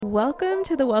Welcome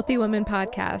to the Wealthy Woman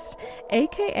Podcast,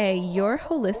 aka your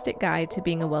holistic guide to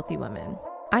being a wealthy woman.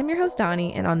 I'm your host,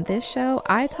 Donnie, and on this show,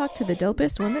 I talk to the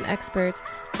dopest women experts,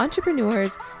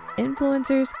 entrepreneurs,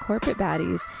 influencers, corporate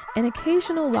baddies, and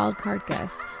occasional wildcard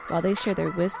guests while they share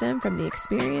their wisdom from the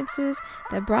experiences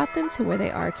that brought them to where they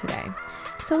are today.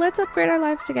 So let's upgrade our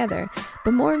lives together,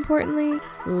 but more importantly,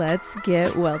 let's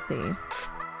get wealthy.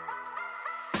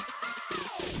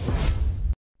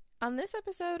 On this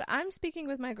episode, I'm speaking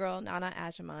with my girl, Nana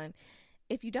Agyemang.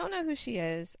 If you don't know who she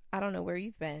is, I don't know where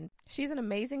you've been. She's an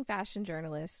amazing fashion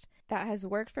journalist that has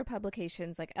worked for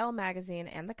publications like Elle Magazine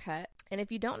and The Cut. And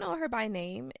if you don't know her by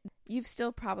name, you've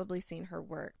still probably seen her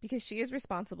work because she is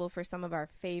responsible for some of our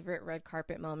favorite red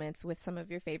carpet moments with some of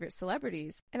your favorite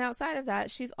celebrities. And outside of that,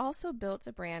 she's also built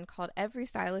a brand called Every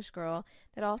Stylish Girl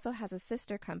that also has a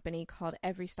sister company called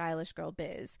Every Stylish Girl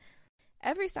Biz.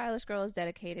 Every Stylish Girl is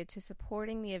dedicated to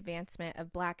supporting the advancement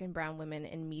of Black and brown women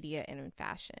in media and in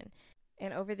fashion.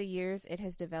 And over the years, it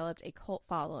has developed a cult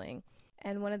following.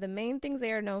 And one of the main things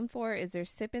they are known for is their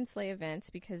Sip and Slay events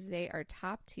because they are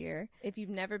top tier. If you've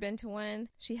never been to one,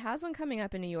 she has one coming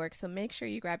up in New York, so make sure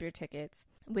you grab your tickets,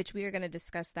 which we are going to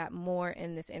discuss that more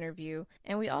in this interview.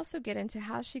 And we also get into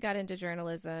how she got into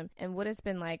journalism and what it's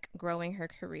been like growing her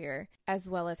career, as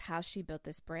well as how she built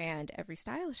this brand, Every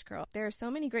Stylish Girl. There are so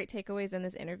many great takeaways in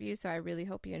this interview, so I really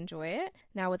hope you enjoy it.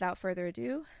 Now, without further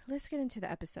ado, let's get into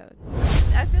the episode.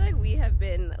 I feel like we have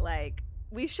been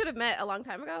we should have met a long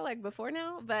time ago, before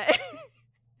now, but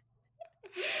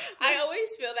I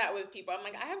always feel that with people. I'm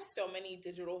like, I have so many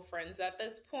digital friends at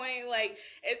this point.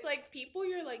 It's like people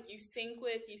you're you sync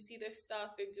with, you see their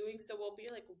stuff, they're doing so well, but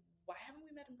you're like, why haven't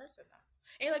we met in person now?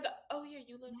 And you're like, oh yeah,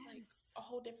 you live a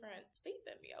whole different state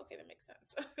than me. Okay, that makes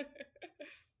sense.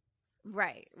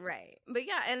 Right. But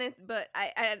yeah,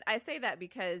 I say that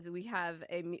because we have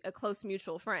a close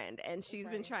mutual friend, and she's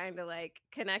been trying to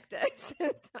connect us. So.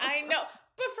 I know,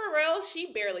 but for real,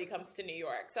 she barely comes to New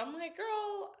York. So I'm like,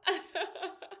 girl.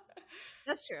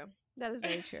 That's true. That is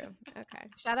very true. Okay.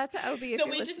 Shout out to Obi. So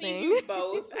we just need you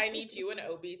both. I need you and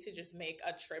Obi to just make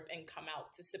a trip and come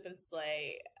out to Sip and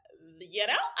Slay. You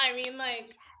know? I mean,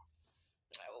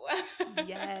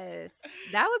 yes,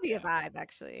 that would be a vibe,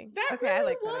 actually. That okay, really I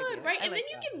like would, that idea. right? And then that.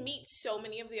 you can meet so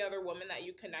many of the other women that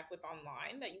you connect with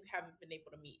online that you haven't been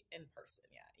able to meet in person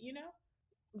yet, you know?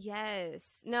 Yes.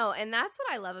 No, and that's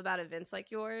what I love about events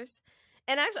like yours.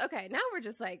 And actually, okay, now we're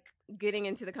just getting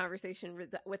into the conversation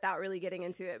without really getting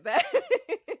into it,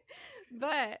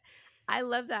 but I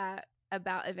love that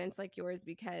about events like yours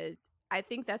because I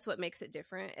think that's what makes it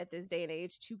different at this day and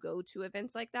age to go to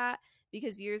events like that.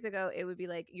 Because years ago, it would be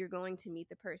you're going to meet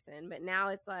the person. But now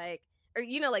it's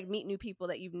meet new people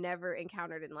that you've never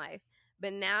encountered in life.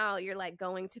 But now you're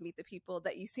going to meet the people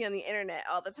that you see on the internet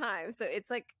all the time. So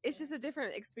it's just a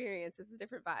different experience. It's a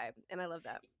different vibe. And I love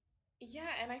that. Yeah,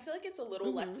 and I feel like it's a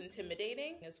little less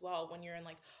intimidating as well when you're in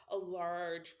a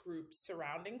large group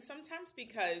surrounding sometimes,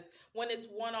 because when it's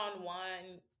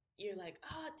one-on-one, you're like,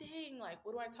 oh, dang,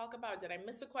 what do I talk about? Did I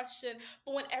miss a question?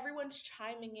 But when everyone's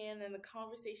chiming in and the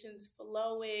conversation's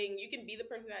flowing, you can be the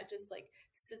person that just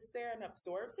sits there and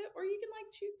absorbs it, or you can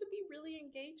choose to be really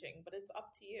engaging, but it's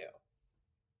up to you.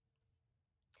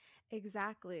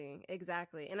 Exactly.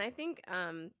 And I think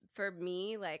for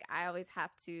me, I always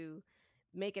have to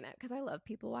make because I love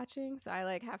people watching, so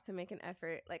I have to make an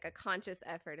effort, a conscious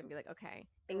effort, and be okay,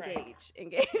 engage.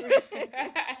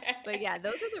 But yeah,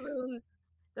 those are the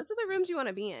rooms you want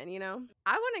to be in, you know?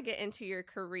 I want to get into your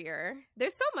career.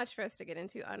 There's so much for us to get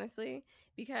into, honestly,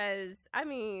 because I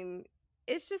mean,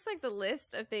 it's just the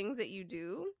list of things that you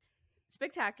do,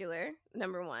 spectacular,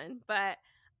 number one, but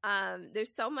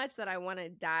there's so much that I want to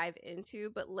dive into.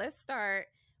 But let's start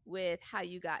with how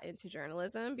you got into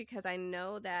journalism, because I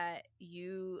know that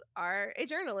you are a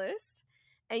journalist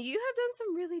and you have done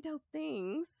some really dope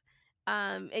things,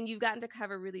 and you've gotten to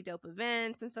cover really dope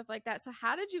events and stuff like that. So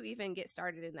how did you even get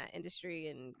started in that industry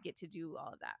and get to do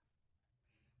all of that?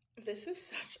 This is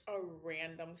such a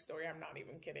random story. I'm not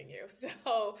even kidding you.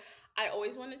 So I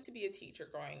always wanted to be a teacher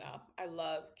growing up. I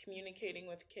love communicating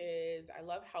with kids. I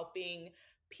love helping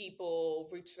people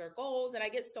reach their goals, and I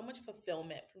get so much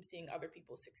fulfillment from seeing other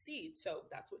people succeed. So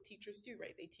that's what teachers do,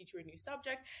 right? They teach you a new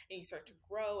subject and you start to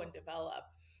grow and develop.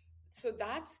 So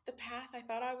that's the path I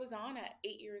thought I was on at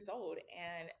 8 years old.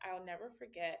 And I'll never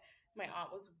forget, my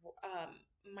aunt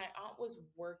was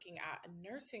working at a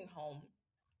nursing home,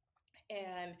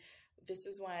 and this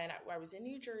is when I was in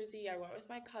New Jersey. I went with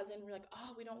my cousin. We're like,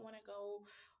 oh, we don't want to go.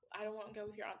 I don't want to go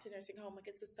with your aunt to nursing home.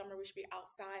 It's the summer. We should be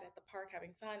outside at the park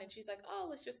having fun. And she's like, oh,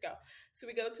 let's just go. So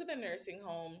we go to the nursing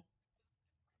home.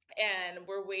 And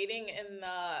we're waiting in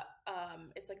the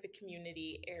it's like the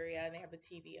community area, and they have a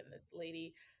TV, and this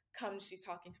lady comes, she's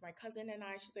talking to my cousin and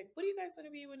I, she's like, what do you guys want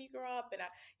to be when you grow up? And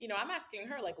I'm asking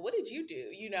her, like, what did you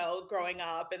do, growing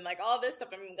up, and like all this stuff.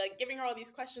 I'm like giving her all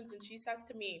these questions, and she says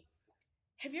to me,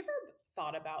 have you ever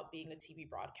thought about being a TV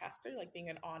broadcaster, like being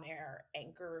an on-air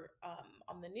anchor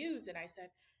on the news? And I said,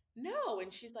 no.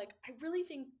 And she's like, I really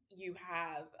think you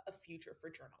have a future for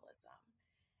journalism.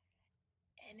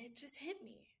 And it just hit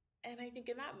me. And I think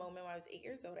in that moment when I was 8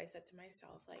 years old, I said to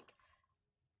myself, like,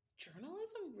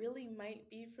 journalism really might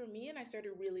be for me. And I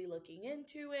started really looking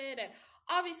into it. And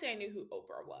obviously I knew who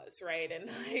Oprah was, right? And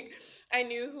like I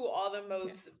knew who all the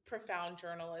most profound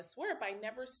journalists were, but I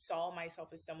never saw myself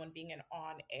as someone being an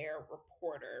on-air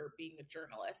reporter, being a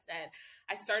journalist. And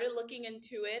I started looking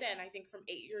into it. And I think from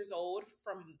 8 years old,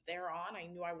 from there on, I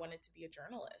knew I wanted to be a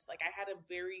journalist. Like I had a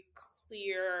very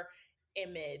clear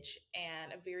image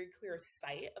and a very clear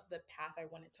sight of the path I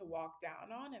wanted to walk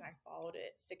down on, and I followed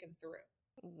it thick and through.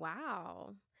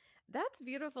 Wow. That's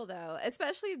beautiful though,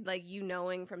 especially like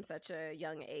knowing from such a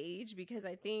young age, because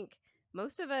I think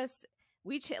most of us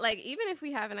like even if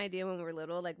we have an idea when we're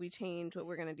little, like we change what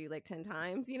we're going to do like 10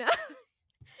 times,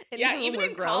 And Yeah, even when we're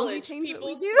in grown, college, we change what people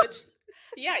we do. switch.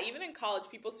 Yeah, even in college,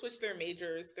 people switch their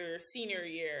majors, their senior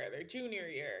year, their junior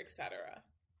year, etc.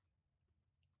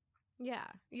 Yeah.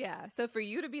 Yeah. So for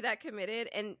you to be that committed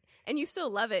and you still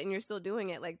love it and you're still doing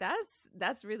it, like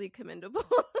that's really commendable.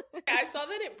 I saw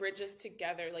that it bridges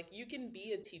together. Like you can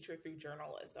be a teacher through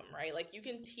journalism, right? Like you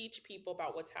can teach people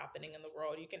about what's happening in the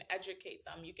world. You can educate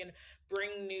them. You can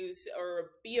bring news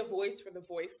or be a voice for the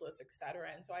voiceless, etc.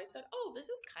 And so I said, oh, this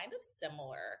is kind of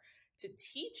similar to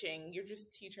teaching. You're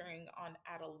just teaching on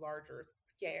at a larger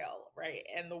scale, right?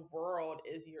 And the world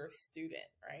is your student,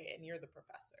 right? And you're the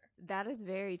professor. That is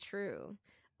very true.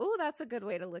 Oh, that's a good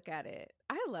way to look at it.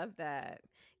 I love that.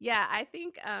 Yeah, I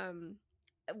think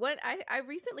what I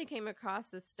recently came across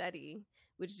this study,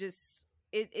 which just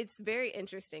it's very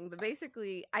interesting, but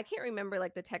basically I can't remember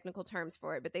like the technical terms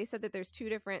for it, but they said that there's two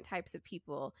different types of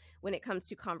people when it comes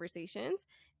to conversations.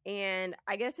 And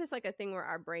I guess it's like a thing where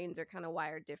our brains are kind of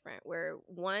wired different, where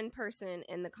one person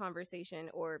in the conversation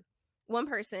or one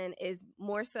person is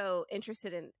more so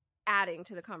interested in adding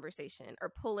to the conversation or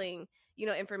pulling,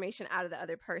 information out of the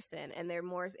other person, and they're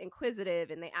more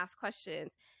inquisitive and they ask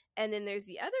questions. And then there's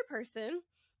the other person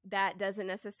that doesn't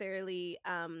necessarily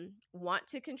want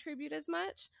to contribute as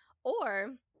much,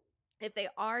 or if they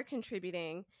are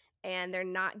contributing and they're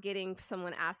not getting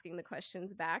someone asking the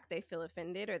questions back, they feel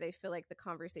offended or they feel like the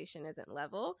conversation isn't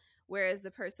level. Whereas the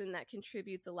person that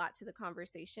contributes a lot to the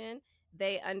conversation,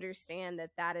 they understand that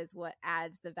that is what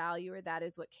adds the value or that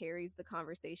is what carries the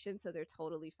conversation. So they're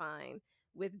totally fine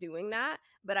with doing that.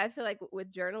 But I feel like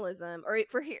with journalism, or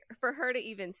for her to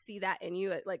even see that in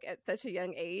you at such a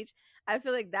young age, I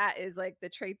feel like that is like the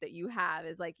trait that you have,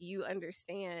 is like you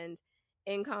understand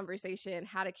in conversation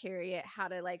how to carry it, how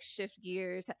to like shift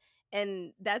gears.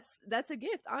 And that's a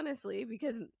gift, honestly,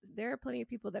 because there are plenty of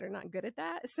people that are not good at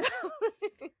that. So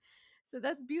so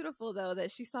that's beautiful though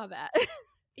that she saw that.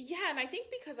 Yeah, and I think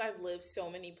because I've lived so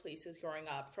many places growing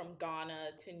up, from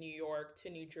Ghana to New York to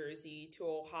New Jersey to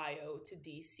Ohio to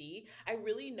DC, I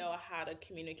really know how to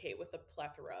communicate with a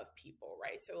plethora of people,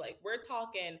 right? So, like, we're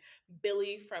talking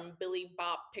Billy from Billy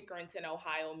Bop, Pickerington,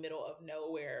 Ohio, middle of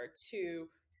nowhere, to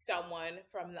someone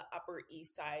from the Upper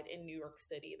East Side in New York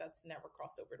City that's never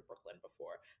crossed over to Brooklyn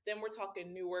before. Then we're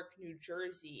talking Newark, New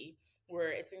Jersey,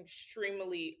 where it's an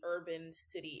extremely urban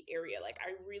city area. Like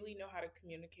I really know how to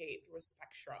communicate through a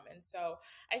spectrum. And so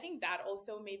I think that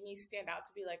also made me stand out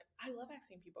to be like, I love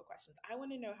asking people questions. I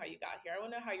want to know how you got here. I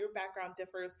want to know how your background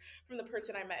differs from the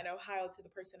person I met in Ohio to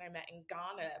the person I met in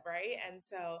Ghana, right? And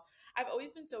so I've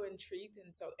always been so intrigued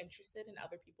and so interested in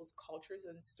other people's cultures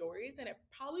and stories. And it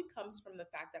probably comes from the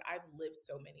fact that I've lived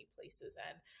so many places,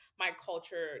 and my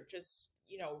culture just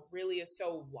really is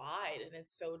so wide and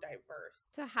it's so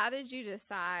diverse. So how did you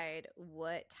decide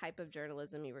what type of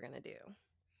journalism you were going to do?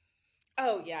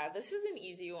 Oh, yeah, this is an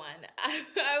easy one.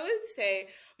 I would say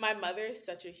my mother is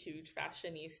such a huge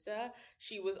fashionista.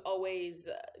 She was always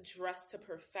dressed to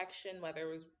perfection, whether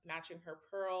it was matching her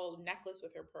pearl necklace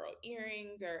with her pearl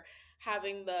earrings, or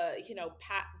having the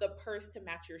purse to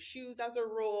match your shoes as a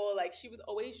rule. Like she was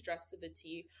always dressed to the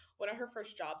T. One of her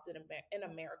first jobs in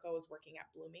America was working at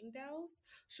Bloomingdale's.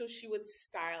 So she would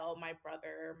style my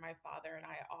brother, my father, and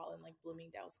I all in like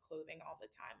Bloomingdale's clothing all the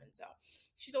time. And so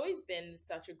she's always been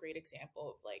such a great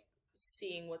example of like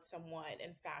seeing what someone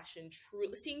in fashion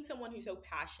truly, seeing someone who's so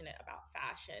passionate about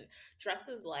fashion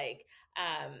dresses like.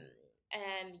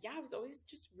 And yeah, I was always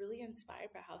just really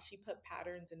inspired by how she put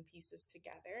patterns and pieces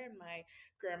together. And my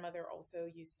grandmother also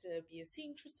used to be a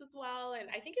seamstress as well. And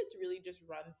I think it's really just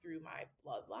run through my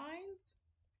bloodlines.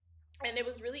 And it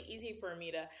was really easy for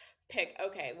me to pick,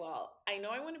 okay, well, I know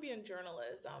I want to be in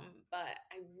journalism, but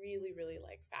I really, really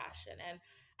like fashion. And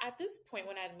at this point,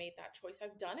 when I'd made that choice,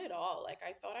 I've done it all. Like,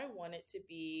 I thought I wanted to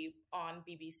be on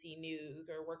BBC News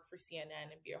or work for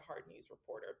CNN and be a hard news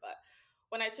reporter. But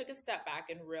when I took a step back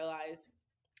and realized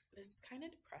this is kind of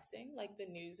depressing, like the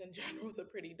news in general is a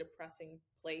pretty depressing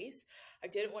place, I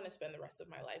didn't want to spend the rest of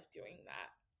my life doing that.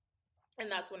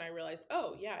 And that's when I realized,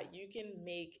 oh, yeah, you can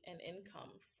make an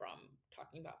income from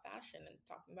talking about fashion and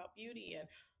talking about beauty and,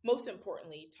 most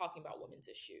importantly, talking about women's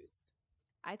issues.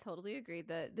 I totally agree.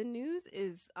 The news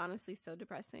is honestly so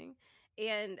depressing.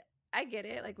 And I get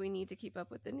it. Like, we need to keep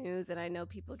up with the news. And I know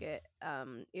people get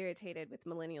irritated with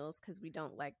millennials because we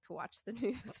don't like to watch the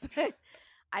news. But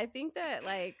I think that,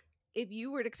 like, if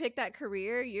you were to pick that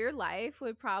career, your life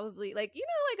would probably, like,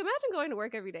 like, imagine going to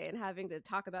work every day and having to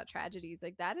talk about tragedies.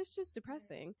 Like, that is just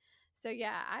depressing. So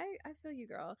yeah, I feel you,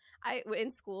 girl.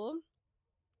 In school,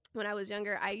 when I was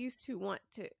younger, I used to want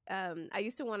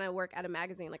to work at a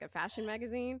magazine, like a fashion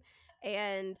magazine,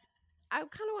 and I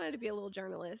kind of wanted to be a little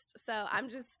journalist. So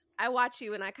I watch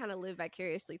you and I kind of live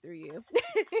vicariously through you.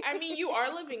 I mean, you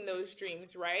are living those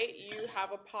dreams, right? You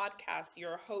have a podcast,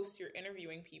 you're a host, you're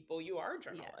interviewing people, you are a Yes,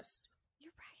 journalist.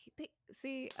 you're right.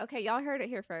 See, okay, y'all heard it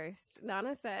here first.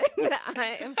 Nana said that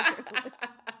I am a journalist.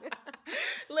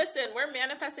 Listen, we're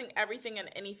manifesting everything and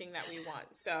anything that we want.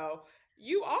 So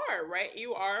you are, right?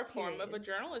 You are a form of a Period.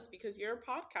 journalist because you're a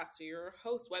podcaster, you're a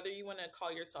host. Whether you want to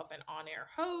call yourself an on air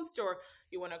host or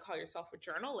you want to call yourself a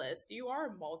journalist, you are a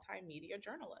multimedia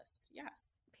journalist.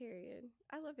 Yes. Period.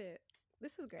 I love it.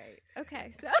 This is great.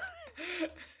 Okay, so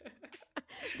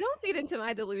don't feed into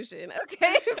my delusion,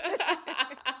 okay?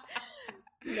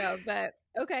 No, but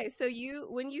okay, so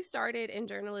when you started in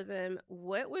journalism,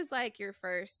 what was like your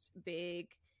first big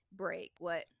break?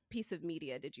 What piece of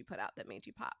media did you put out that made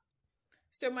you pop?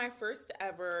 So my first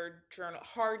ever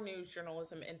hard news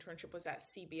journalism internship was at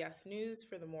CBS News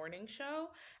for the morning show.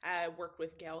 I worked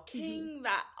with Gail King.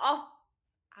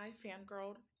 I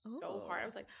fangirled so hard. I Oh,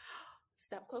 was like,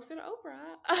 step closer to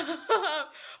Oprah.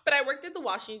 But I worked at the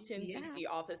Washington, yeah. D.C.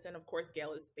 office. And of course,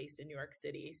 Gail is based in New York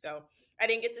City. So I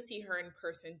didn't get to see her in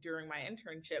person during my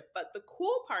internship. But the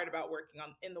cool part about working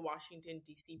in the Washington,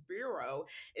 D.C. bureau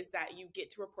is that you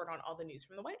get to report on all the news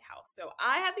from the White House. So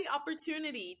I had the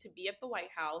opportunity to be at the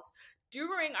White House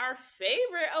during our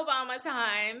favorite Obama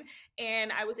time.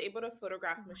 And I was able to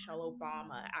photograph Michelle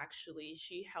Obama. Actually,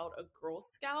 she held a Girl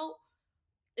Scout,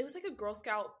 it was like a Girl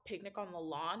Scout picnic on the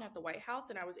lawn at the White House,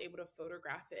 and I was able to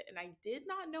photograph it. And I did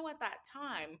not know at that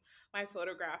time my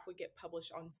photograph would get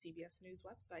published on CBS News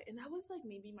website. And that was like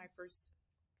maybe my first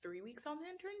 3 weeks on the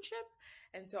internship.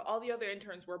 And so all the other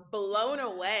interns were blown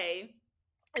away.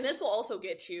 And this will also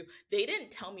get you, they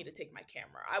didn't tell me to take my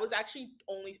camera. I was actually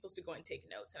only supposed to go and take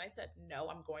notes. And I said, no,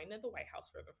 I'm going to the White House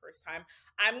for the first time.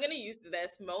 I'm going to use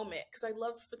this moment because I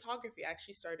loved photography. I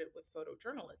actually started with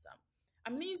photojournalism.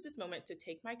 I'm going to use this moment to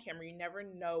take my camera. You never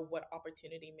know what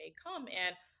opportunity may come.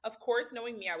 And of course,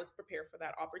 knowing me, I was prepared for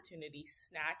that opportunity.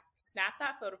 Snap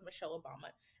that photo of Michelle Obama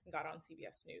and got on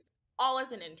CBS News. All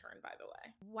as an intern, by the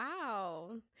way.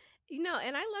 Wow.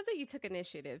 And I love that you took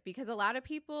initiative because a lot of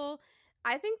people,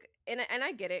 I think, and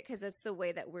I get it because it's the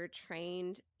way that we're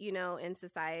trained, in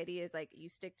society is like you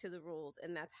stick to the rules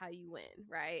and that's how you win,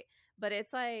 right? But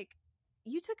it's like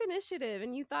you took initiative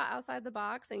and you thought outside the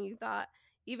box and you thought,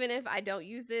 even if I don't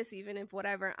use this, even if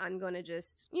whatever, I'm going to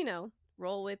just,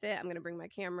 roll with it. I'm going to bring my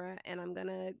camera and I'm going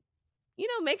to,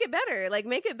 make it better. Like,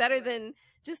 make it better than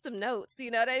just some notes,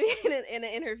 you know what I mean, in an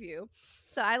interview.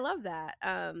 So I love that.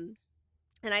 And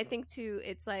I think too,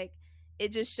 it's like,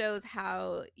 it just shows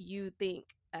how you think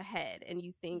ahead and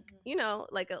you think,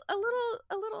 like a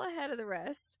little ahead of the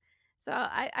rest. So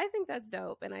I think that's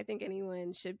dope. And I think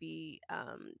anyone should be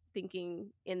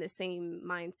thinking in the same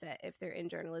mindset if they're in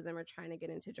journalism or trying to get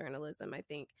into journalism. I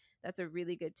think that's a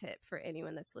really good tip for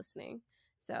anyone that's listening.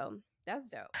 So that's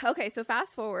dope. Okay, so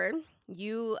fast forward,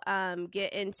 you how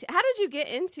did you get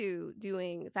into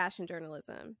doing fashion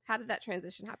journalism? How did that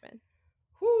transition happen?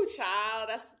 Whoo, child,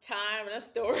 that's the time and a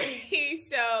story.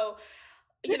 So,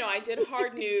 I did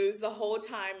hard news the whole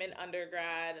time in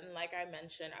undergrad. And like I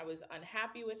mentioned, I was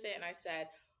unhappy with it. And I said,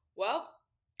 well,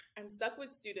 I'm stuck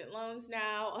with student loans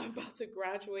now. I'm about to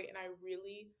graduate and I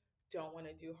really don't want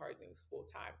to do hard news full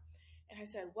time. And I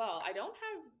said, well, I don't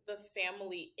have the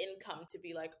family income to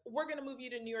be like, we're going to move you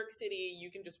to New York City.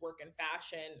 You can just work in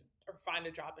fashion or find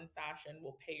a job in fashion.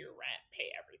 We'll pay your rent,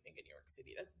 pay everything in New York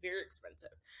City. That's very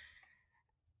expensive.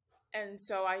 And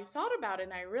so I thought about it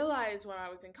and I realized when I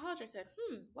was in college, I said,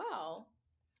 well,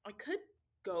 I could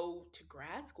go to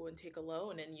grad school and take a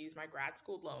loan and use my grad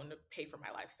school loan to pay for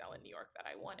my lifestyle in New York that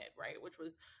I wanted, right? Which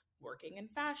was working in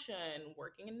fashion,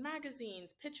 working in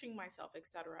magazines, pitching myself,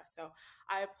 etc. So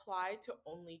I applied to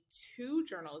only two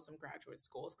journalism graduate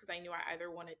schools because I knew I either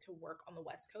wanted to work on the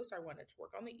West Coast or I wanted to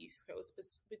work on the East Coast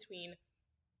between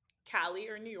Cali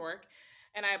or New York.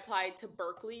 And I applied to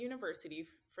Berkeley University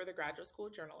for the graduate school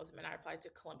of journalism, and I applied to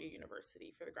Columbia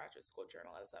University for the graduate school of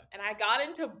journalism. And I got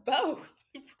into both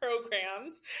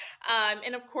programs.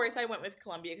 And of course, I went with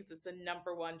Columbia because it's the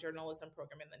 #1 journalism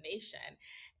program in the nation.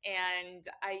 And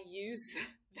I used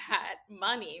that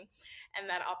money and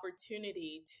that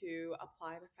opportunity to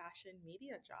apply to fashion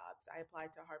media jobs. I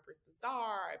applied to Harper's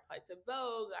Bazaar, I applied to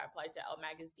Vogue, I applied to Elle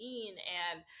Magazine.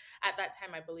 And at that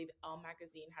time, I believe Elle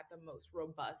Magazine had the most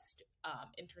robust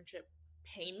internship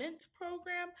payment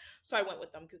program. So I went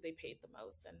with them because they paid the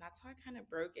most. And that's how I kind of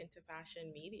broke into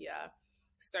fashion media.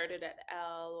 Started at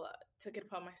Elle, took it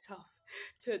upon myself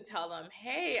to tell them,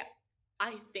 hey,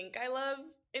 I think I love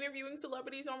interviewing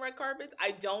celebrities on red carpets.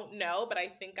 I don't know, but I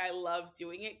think I love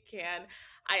doing it. Can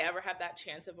I ever have that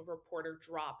chance if a reporter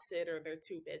drops it or they're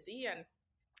too busy? And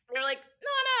they're like, no,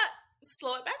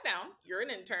 slow it back down. You're an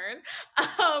intern.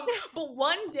 But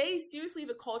one day, seriously,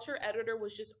 the culture editor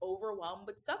was just overwhelmed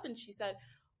with stuff. And she said,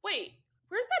 wait,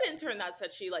 where's that intern that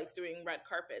said she likes doing red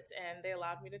carpets? And they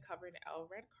allowed me to cover an Elle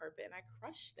red carpet and I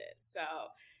crushed it. So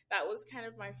that was kind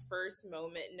of my first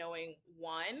moment knowing,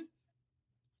 one,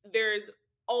 there's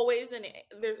always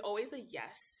a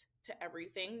yes to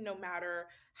everything, no matter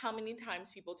how many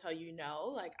times people tell you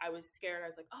no. Like I was scared. I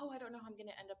was like, oh, I don't know how I'm going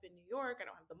to end up in New York. I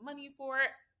don't have the money for it.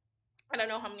 I don't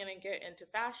know how I'm going to get into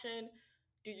fashion.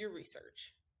 Do your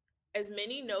research. As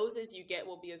many no's as you get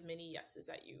will be as many yeses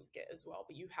that you get as well,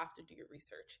 but you have to do your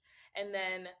research. And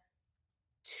then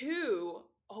 2,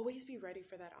 always be ready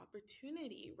for that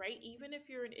opportunity, right? Even if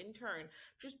you're an intern,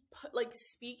 just put like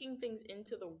speaking things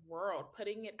into the world,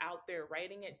 putting it out there,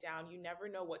 writing it down. You never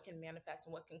know what can manifest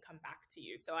and what can come back to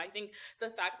you. So I think the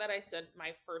fact that I said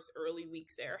my first early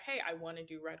weeks there, hey, I want to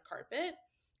do red carpet,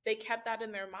 they kept that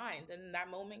in their minds. And that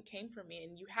moment came for me.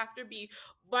 And you have to be,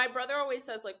 my brother always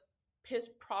says, like, his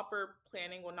proper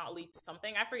planning will not lead to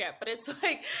something. I forget, but it's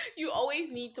like you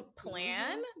always need to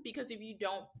plan because if you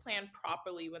don't plan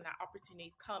properly, when that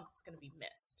opportunity comes, it's going to be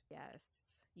missed.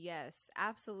 Yes,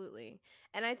 absolutely.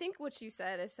 And I think what you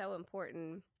said is so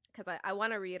important because I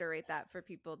want to reiterate that for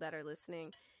people that are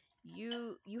listening.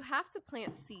 You have to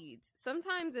plant seeds.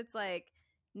 Sometimes it's like,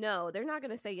 no, they're not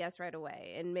going to say yes right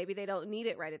away. And maybe they don't need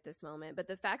it right at this moment. But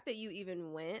the fact that you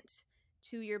even went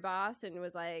to your boss and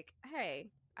was like, hey,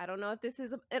 I don't know if this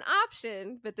is an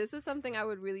option, but this is something I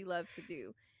would really love to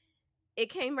do. It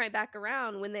came right back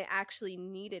around when they actually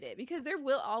needed it, because there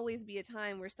will always be a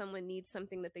time where someone needs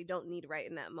something that they don't need right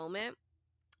in that moment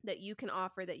that you can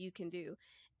offer, that you can do.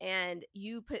 And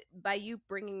by you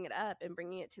bringing it up and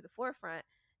bringing it to the forefront,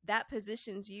 that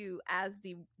positions you as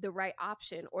the right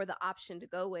option or the option to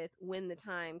go with when the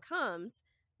time comes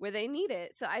where they need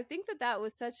it. So I think that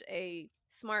was such a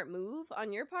smart move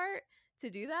on your part to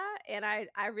do that. And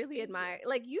I really admire,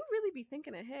 like, you really be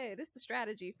thinking ahead. It's the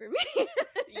strategy for me.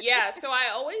 Yeah. So I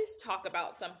always talk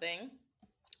about something.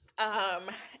 And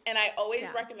I always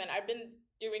recommend, I've been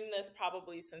doing this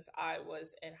probably since I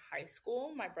was in high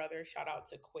school. My brother, shout out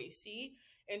to Kwesi,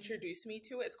 introduced me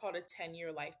to it. It's called a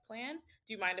 10-year life plan.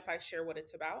 Do you mind if I share what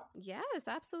it's about? Yes,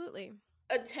 absolutely.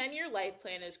 A 10-year life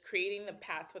plan is creating the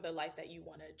path for the life that you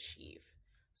want to achieve.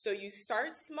 So you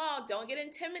start small. Don't get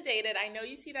intimidated. I know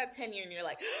you see that 10-year and you're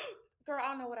like, girl, I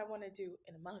don't know what I want to do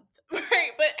in a month,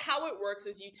 right? But how it works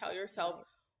is you tell yourself,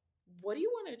 what do you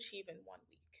want to achieve in 1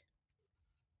 week?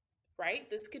 Right?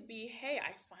 This could be, hey,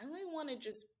 I finally want to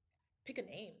just pick a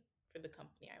name for the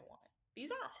company I want. These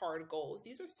aren't hard goals.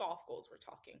 These are soft goals we're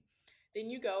talking. Then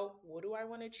you go, what do I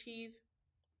want to achieve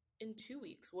in 2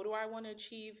 weeks? What do I want to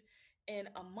achieve in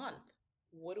a month?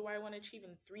 What do I want to achieve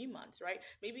in 3 months, right?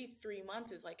 Maybe 3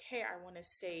 months is like, hey, I want to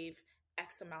save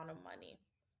X amount of money.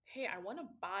 Hey, I want to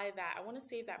buy that. I want to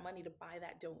save that money to buy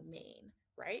that domain,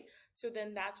 right? So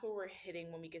then that's what we're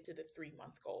hitting when we get to the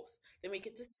 3-month goals. Then we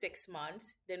get to 6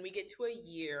 months. Then we get to a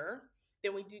year.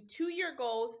 Then we do 2-year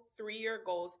goals, 3-year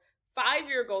goals.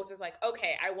 5-year goals is like,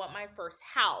 okay, I want my first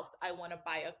house. I want to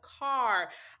buy a car.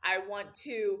 I want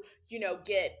to,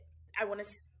 I want to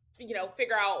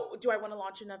figure out, do I want to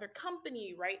launch another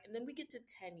company, right? And then we get to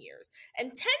 10 years. And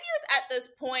 10 years at this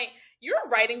point, you're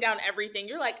writing down everything.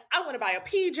 You're like, I want to buy a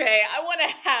PJ. I want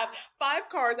to have 5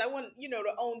 cars. I want,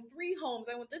 to own 3 homes.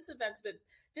 I want this event with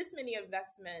this many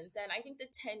investments. And I think the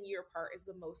 10-year part is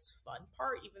the most fun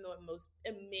part, even though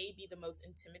it may be the most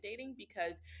intimidating,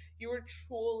 because you are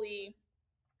truly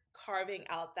carving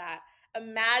out that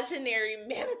imaginary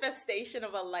manifestation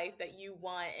of a life that you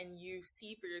want and you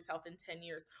see for yourself in 10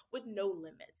 years with no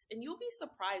limits. And you'll be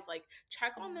surprised, like,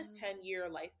 check on this 10-year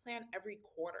life plan every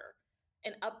quarter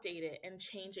and update it and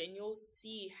change it, and you'll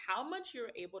see how much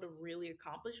you're able to really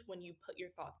accomplish when you put your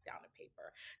thoughts down to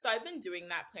paper. So I've been doing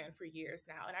that plan for years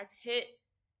now, and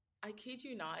I kid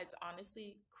you not, it's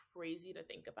honestly crazy to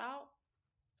think about,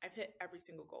 I've hit every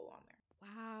single goal on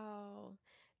there. Wow.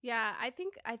 Yeah, I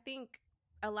think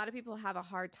a lot of people have a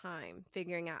hard time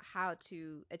figuring out how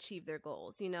to achieve their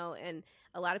goals, and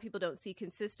a lot of people don't see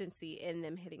consistency in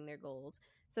them hitting their goals.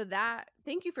 So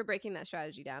thank you for breaking that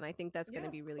strategy down. I think that's going Yeah, to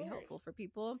of be really helpful course. for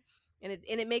people. And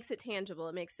it makes it tangible.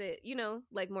 It makes it,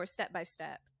 like more step by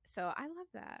step. So I love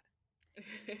that.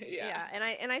 Yeah. Yeah,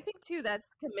 and I think too that's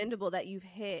commendable that you've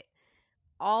hit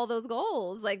all those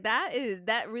goals. Like that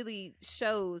really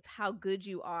shows how good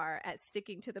you are at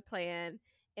sticking to the plan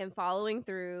and following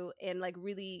through and like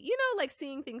really, like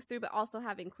seeing things through but also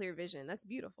having clear vision. That's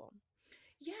beautiful.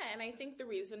 Yeah, and I think the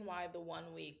reason why the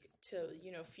 1 week to,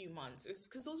 few months is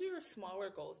because those are your smaller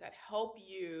goals that help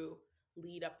you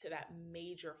lead up to that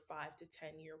major 5 to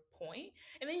 10 year point.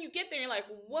 And then you get there and you're like,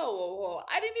 whoa, whoa, whoa.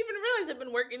 I didn't even realize I've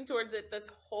been working towards it this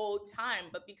whole time.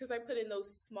 But because I put in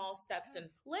those small steps in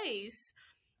place,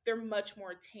 they're much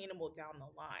more attainable down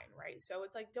the line, right? So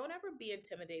it's like, don't ever be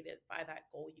intimidated by that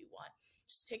goal you want.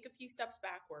 Just take a few steps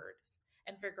backwards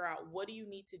and figure out, what do you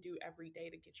need to do every day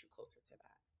to get you closer to that.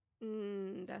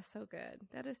 That's so good.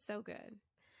 That is so good.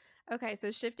 Okay,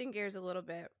 so shifting gears a little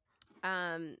bit.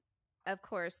 Um, of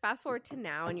course, fast forward to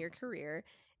now in your career,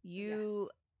 Yes.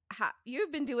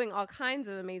 you've been doing all kinds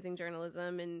of amazing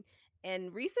journalism,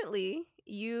 and recently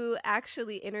you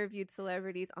actually interviewed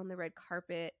celebrities on the red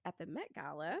carpet at the Met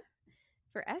Gala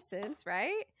for Essence,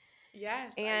 right?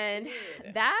 Yes, I And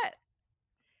did. that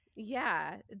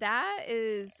yeah, that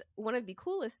is one of the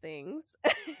coolest things.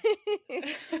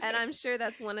 And I'm sure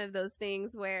that's one of those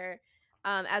things where,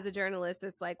 as a journalist,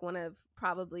 it's like one of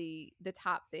probably the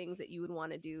top things that you would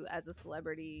want to do as a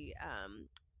celebrity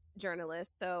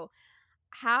journalist. So,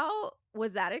 how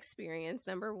was that experience,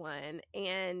 number one?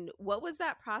 And what was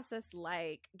that process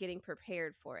like getting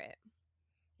prepared for it?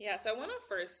 Yeah, so I want to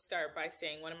first start by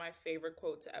saying one of my favorite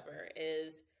quotes ever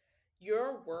is,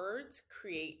 your words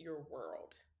create your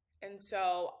world. And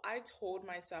so I told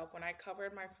myself when I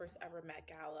covered my first ever Met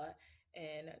Gala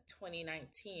in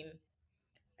 2019,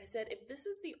 I said, if this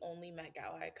is the only Met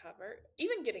Gala I cover,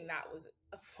 even getting that was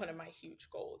one of my huge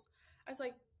goals. I was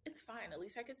like, it's fine. At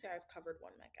least I could say I've covered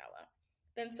one Met Gala.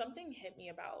 Then something hit me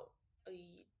about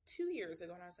 2 years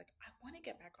ago, and I was like, I want to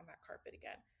get back on that carpet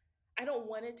again. I don't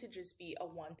want it to just be a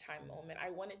one time moment.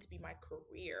 I want it to be my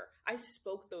career. I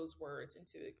spoke those words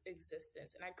into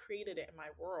existence and I created it in my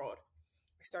world.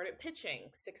 I started pitching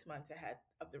 6 months ahead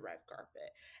of the red carpet.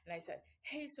 And I said,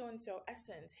 hey, so and so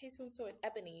Essence, hey, so and so at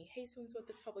Ebony, hey, so and so at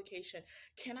this publication.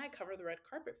 Can I cover the red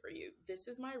carpet for you? This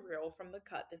is my reel from the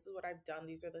cut. This is what I've done.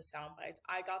 These are the sound bites.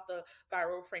 I got the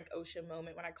viral Frank Ocean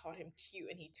moment when I called him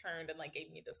cute and he turned and like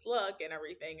gave me this look and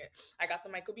everything. I got the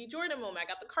Michael B. Jordan moment. I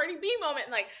got the Cardi B moment,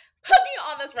 and like, put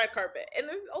me on this red carpet. And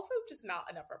there's also just not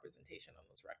enough representation on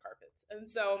those red carpets. And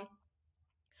so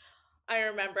I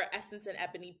remember Essence and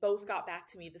Ebony both got back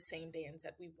to me the same day and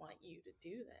said, we want you to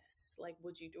do this. Like,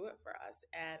 would you do it for us?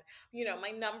 And, my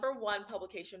number one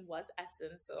publication was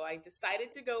Essence. So I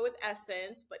decided to go with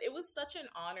Essence, but it was such an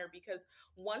honor because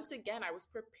once again, I was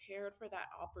prepared for that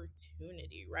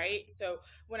opportunity, right? So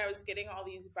when I was getting all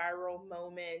these viral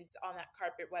moments on that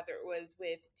carpet, whether it was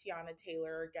with Tiana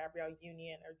Taylor or Gabrielle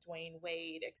Union or Dwayne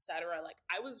Wade, etc., like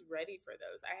I was ready for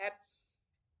those. I had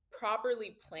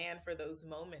properly plan for those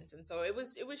moments. And so it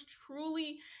was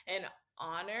truly an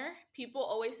honor. People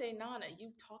always say, Nana,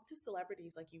 you talk to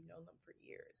celebrities like you've known them for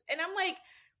years. And I'm like,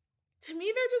 to me,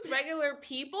 they're just regular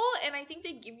people. And I think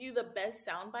they give you the best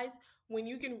sound bites when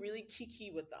you can really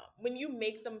kiki with them, when you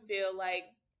make them feel like,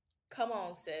 come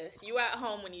on, sis, you at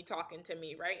home when you talking to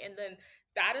me, right? And then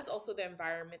that is also the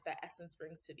environment that Essence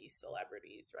brings to these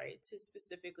celebrities, right? To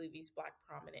specifically these Black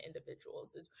prominent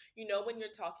individuals is, when you're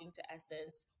talking to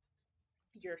Essence,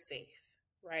 you're safe,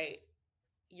 right?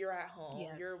 You're at home,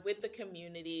 Yes. you're with the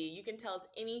community. You can tell us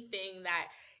anything that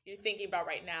you're thinking about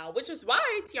right now, which is why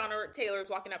Tiana Taylor is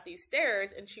walking up these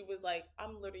stairs and she was like,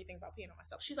 I'm literally thinking about peeing on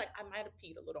myself. She's like, I might have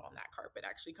peed a little on that carpet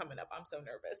actually coming up. I'm so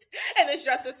nervous. And this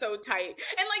dress is so tight.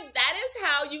 And like, that is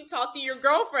how you talk to your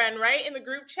girlfriend, right? In the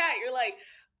group chat, you're like,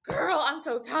 girl, I'm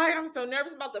so tired. I'm so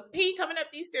nervous about the pee coming up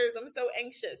these stairs. I'm so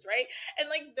anxious, right? And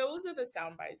like, those are the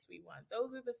sound bites we want.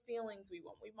 Those are the feelings we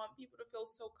want. We want people to feel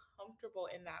so comfortable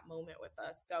in that moment with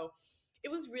us. So it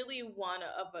was really one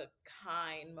of a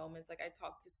kind moments. Like I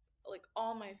talked to like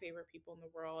all my favorite people in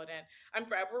the world, and I'm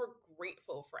forever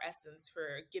grateful for Essence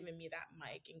for giving me that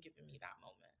mic and giving me that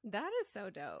moment. That is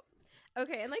so dope.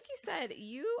 Okay, and like you said,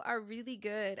 you are really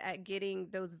good at getting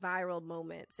those viral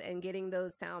moments and getting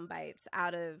those sound bites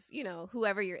out of, you know,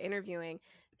 whoever you're interviewing.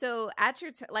 So at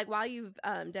your like while you've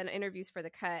done interviews for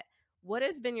The Cut, what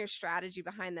has been your strategy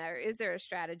behind that? Or is there a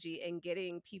strategy in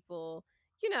getting people,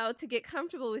 you know, to get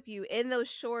comfortable with you in those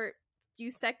short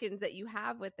few seconds that you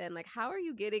have with them? Like, how are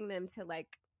you getting them to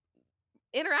like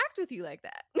interact with you like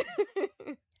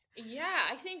that? Yeah,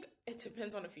 I think it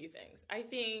depends on a few things. I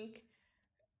think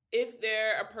if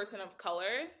they're a person of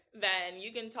color, then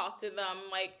you can talk to them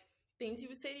like things you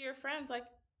would say to your friends, like,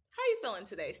 how you feeling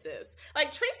today, sis?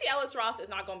 Like Tracy Ellis Ross is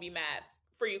not gonna be mad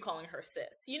for you calling her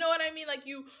sis. You know what I mean? Like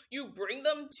you bring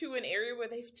them to an area where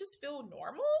they just feel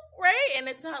normal, right? And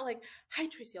it's not like, hi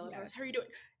Tracy Ellis Ross, how are you doing?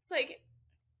 It's like,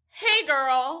 hey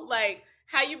girl, like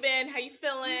how you been? How you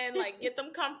feeling? Like get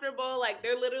them comfortable. Like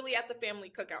they're literally at the family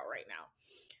cookout right now.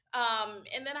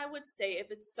 And then I would say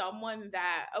if it's someone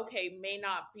that, okay, may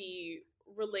not be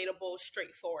relatable,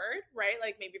 straightforward, right?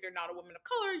 Like maybe they're not a woman of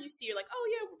color, you see, you're like, oh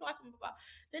yeah, we're black, blah, blah, blah.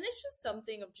 Then it's just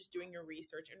something of just doing your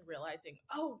research and realizing,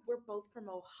 oh, we're both from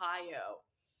Ohio.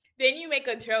 Then you make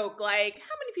a joke like,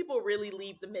 how many people really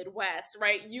leave the Midwest,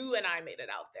 right? You and I made it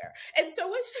out there. And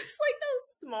so it's just like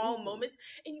those small moments,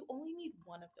 and you only need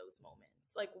one of those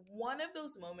moments. Like one of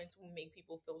those moments will make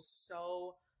people feel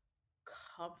so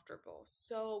comfortable,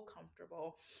 so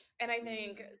comfortable. And I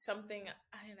think something,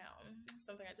 I don't know,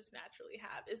 something I just naturally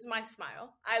have is my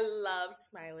smile. I love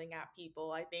smiling at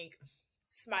people. I think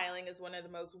smiling is one of the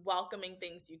most welcoming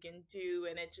things you can do,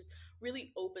 and it just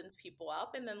really opens people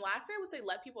up. And then lastly, I would say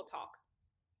let people talk.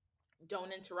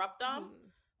 Don't interrupt them.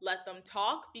 Let them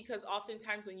talk, because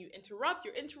oftentimes when you interrupt,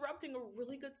 you're interrupting a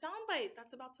really good soundbite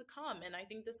that's about to come. And I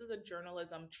think this is a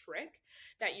journalism trick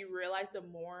that you realize the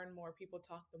more and more people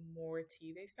talk, the more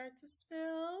tea they start to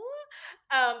spill,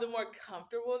 the more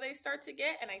comfortable they start to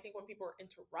get. And I think when people are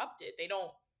interrupted, they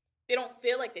don't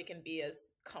feel like they can be as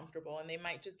comfortable, and they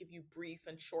might just give you brief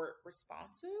and short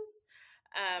responses.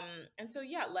 And so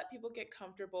yeah, let people get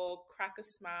comfortable, crack a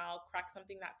smile, crack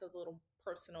something that feels a little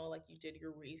personal, like you did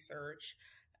your research.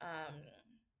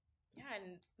 Yeah,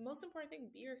 and most important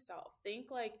thing, be yourself. Think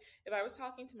like if I was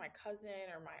talking to my cousin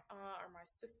or my aunt or my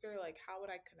sister, like how would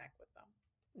I connect with them?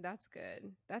 That's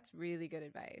good. That's really good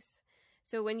advice.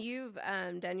 So when you've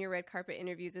done your red carpet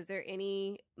interviews, is there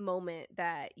any moment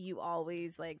that you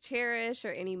always like cherish,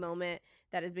 or any moment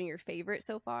that has been your favorite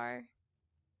so far?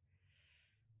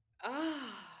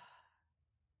 Ah,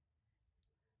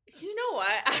 you know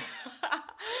what?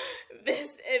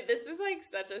 This is like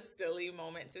such a silly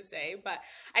moment to say, but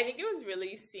I think it was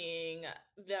really seeing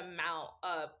the amount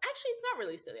of, actually it's not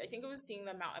really silly. I think it was seeing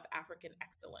the amount of African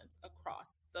excellence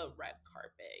across the red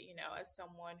carpet. You know, as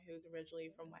someone who's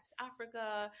originally from West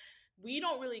Africa, we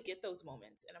don't really get those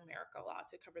moments in America a lot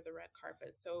to cover the red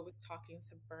carpet. So it was talking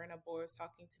to Burna Boy, it was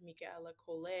talking to Michaela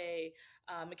Collet.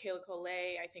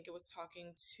 I think it was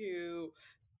talking to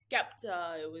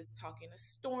Skepta, it was talking to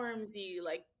Stormzy.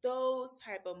 Like those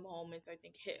type of moments I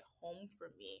think hit home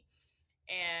for me.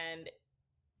 And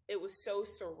it was so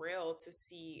surreal to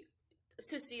see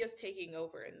us taking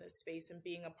over in this space and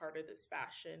being a part of this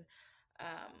fashion,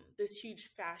 this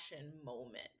huge fashion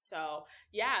moment. So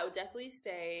yeah, I would definitely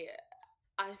say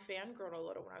I fangirled a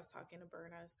little when I was talking to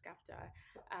Berna Skepta.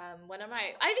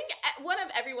 I think one of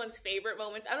everyone's favorite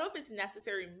moments, I don't know if it's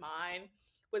necessarily mine,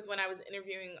 was when I was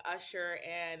interviewing Usher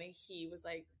and he was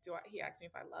like, he asked me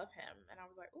if I love him. And I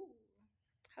was like, ooh,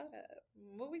 hold up,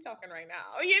 what are we talking right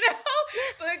now? You know?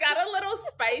 So it got a little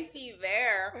spicy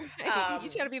there. Right. You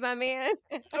trying to be my man?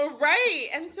 Right.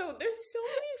 And so there's so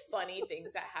many funny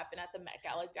things that happen at the Met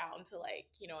Gala, down to like,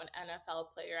 you know, an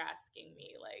NFL player asking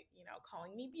me, like, you know,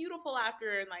 calling me beautiful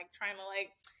after, and like trying to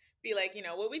like be like, you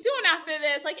know, what we doing after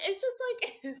this? Like, it's just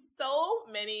like it's so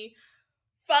many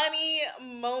funny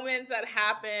moments that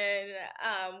happen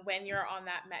when you're on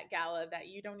that Met Gala that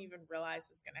you don't even realize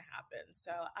is going to happen.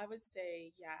 So I would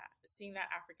say, yeah, seeing that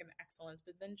African excellence,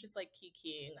 but then just like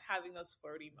kikiing, having those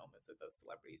flirty moments with those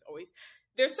celebrities, always,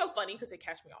 they're so funny because they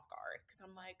catch me off guard, because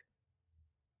I'm like,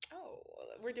 Oh,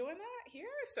 we're doing that here?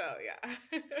 So, yeah.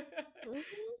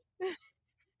 Mhm.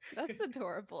 That's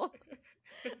adorable.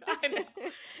 I know.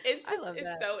 It's I just, love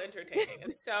it's that. so entertaining.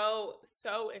 It's so,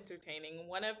 so entertaining.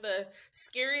 One of the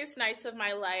scariest nights of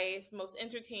my life, most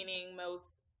entertaining,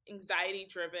 most anxiety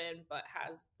driven, but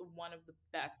has one of the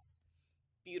best,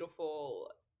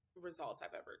 beautiful results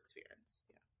I've ever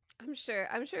experienced. I'm sure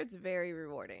it's very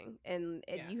rewarding, and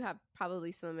Yeah. you have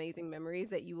probably some amazing memories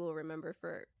that you will remember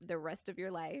for the rest of your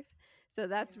life. So Yeah.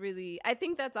 that's really, I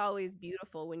think that's always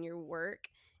beautiful when your work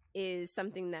is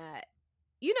something that,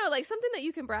 like something that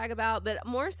you can brag about, but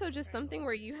more so just Right. something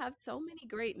where you have so many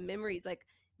great memories. Like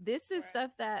this is Right.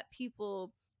 stuff that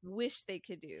people wish they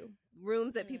could do,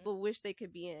 rooms that Mm. people wish they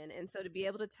could be in. And so to be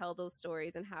able to tell those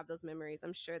stories and have those memories,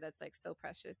 I'm sure that's like so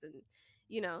precious, and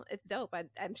it's dope.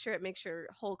 I'm sure it makes your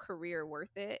whole career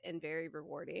worth it and very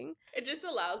rewarding. It just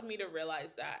allows me to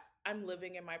realize that I'm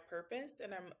living in my purpose,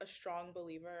 and I'm a strong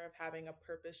believer of having a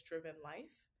purpose driven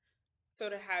life. So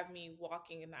to have me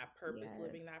walking in that purpose,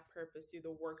 living Yes. that purpose through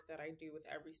the work that I do with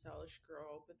Every Stylish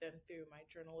Girl, but then through my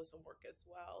journalism work as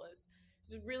well, is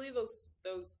really those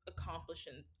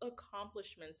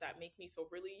accomplishments that make me feel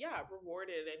really, yeah,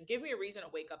 rewarded and give me a reason to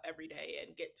wake up every day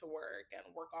and get to work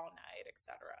and work all night,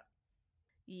 etc.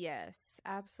 Yes,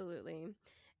 absolutely.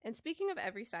 And speaking of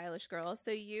Every Stylish Girl,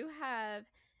 so you have,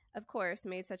 of course,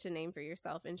 made such a name for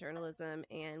yourself in journalism,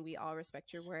 and we all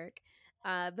respect your work.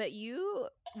 But you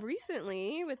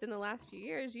recently, within the last few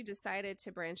years, you decided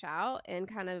to branch out and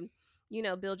kind of,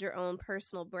 build your own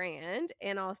personal brand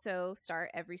and also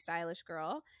start Every Stylish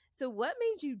Girl. So, what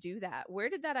made you do that? Where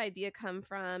did that idea come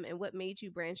from, and what made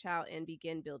you branch out and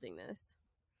begin building this?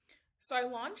 So I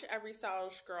launched Every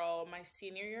Stylish Girl my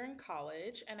senior year in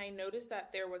college, and I noticed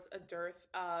that there was a dearth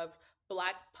of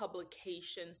Black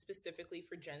publications specifically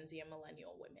for Gen Z and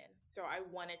millennial women. So I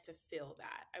wanted to fill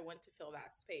that. I want to fill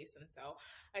that space. And so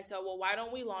I said, well, why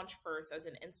don't we launch first as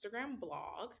an Instagram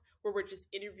blog where we're just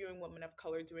interviewing women of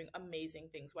color doing amazing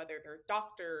things, whether they're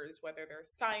doctors, whether they're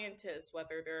scientists,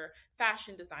 whether they're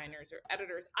fashion designers or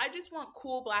editors. I just want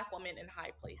cool Black women in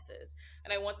high places,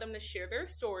 and I want them to share their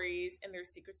stories and their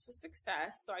secrets to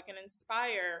success so I can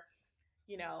inspire,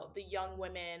 the young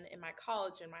women in my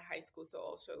college and my high school, so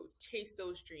also chase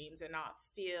those dreams and not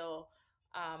feel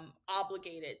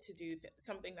obligated to do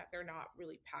something that they're not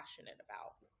really passionate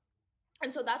about.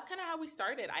 And so that's kind of how we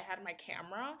started. I had my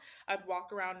camera. I'd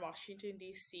walk around Washington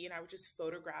D.C. and I would just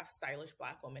photograph stylish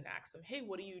Black women, ask them, "Hey,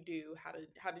 what do you do? How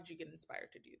did you get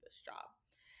inspired to do this job?"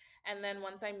 And then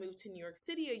once I moved to New York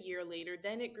City a year later,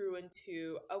 then it grew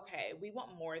into, okay, we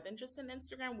want more than just an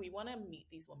Instagram. We want to meet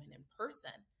these women in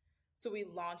person. So we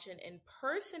launched an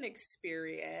in-person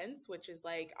experience, which is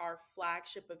like our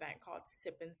flagship event called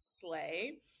Sip and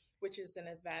Slay, which is an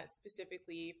event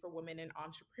specifically for women in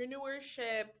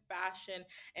entrepreneurship, fashion,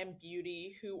 and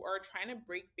beauty who are trying to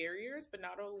break barriers, but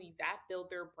not only that, build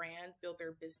their brands, build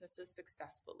their businesses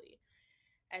successfully.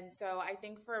 And so I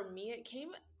think for me, it came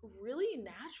really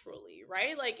naturally,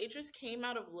 right? Like it just came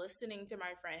out of listening to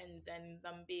my friends and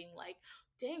them being like,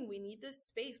 dang, we need this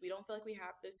space. We don't feel like we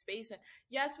have this space. And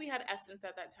yes, we had Essence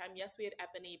at that time. Yes, we had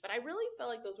Ebony, but I really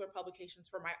felt like those were publications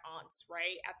for my aunts,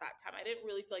 right? At that time, I didn't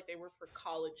really feel like they were for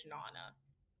college Nana,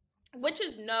 which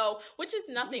is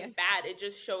nothing Yes. bad. It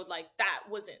just showed like that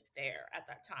wasn't there at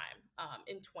that time,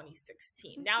 in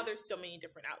 2016. Now there's so many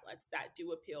different outlets that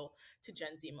do appeal to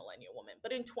Gen Z millennial women,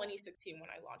 but in 2016 when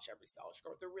I launched Every Stylish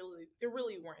Girl, there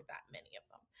really weren't that many of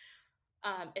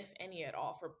them, if any at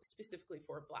all, for specifically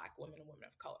for Black women and women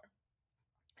of color.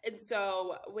 And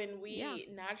so when Yeah. we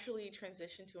naturally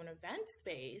transitioned to an event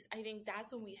space, I think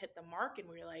that's when we hit the mark and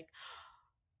we were like,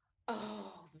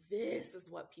 oh, this is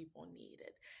what people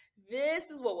needed. This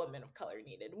is what women of color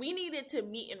needed. We needed to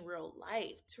meet in real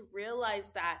life to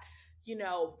realize that,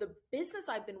 the business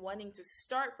I've been wanting to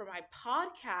start for my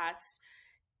podcast,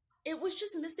 it was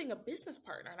just missing a business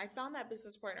partner. And I found that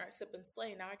business partner at Sip and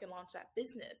Slay. Now I can launch that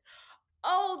business.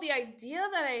 Oh, the idea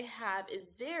that I have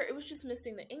is there. It was just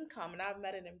missing the income. And I've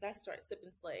met an investor at Sip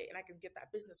and Slay and I can get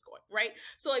that business going, right?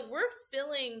 So like we're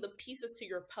filling the pieces to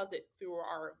your puzzle through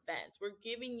our events. We're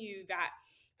giving you that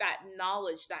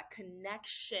knowledge, that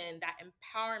connection, that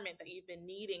empowerment that you've been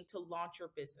needing to launch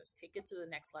your business, take it to the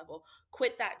next level,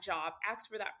 quit that job, ask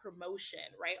for that promotion,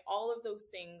 right? All of those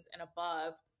things and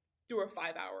above through a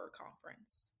 5-hour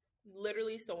conference.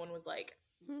 Literally, someone was like,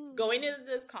 Hmm. going to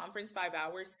this conference 5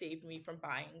 hours saved me from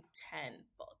buying 10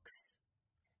 books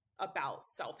about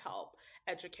self-help,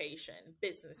 education,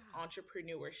 business,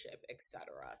 entrepreneurship,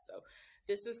 etc. So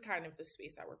this is kind of the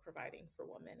space that we're providing for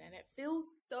women and it feels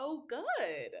so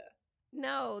good.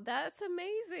 No, that's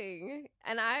amazing.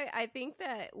 And I think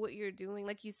that what you're doing,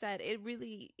 like you said, it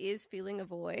really is filling a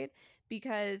void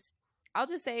because I'll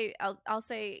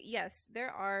say yes,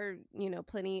 there are,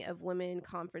 plenty of women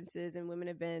conferences and women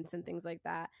events and things like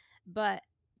that. But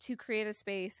to create a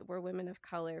space where women of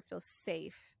color feel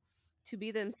safe to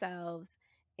be themselves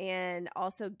and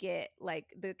also get like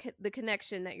the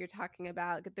connection that you're talking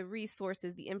about, get the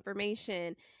resources, the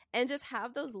information, and just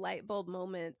have those light bulb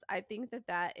moments. I think that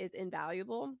that is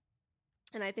invaluable.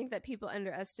 And I think that people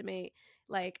underestimate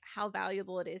like how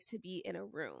valuable it is to be in a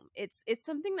room. It's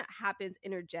something that happens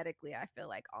energetically, I feel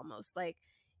like, almost like,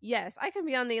 yes, I can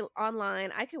be on the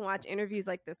online, I can watch interviews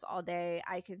like this all day,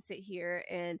 I can sit here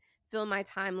and fill my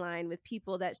timeline with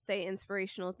people that say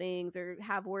inspirational things or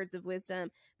have words of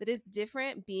wisdom, but it's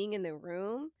different being in the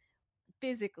room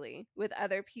physically with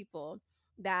other people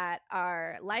that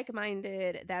are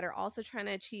like-minded, that are also trying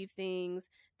to achieve things,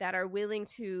 that are willing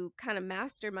to kind of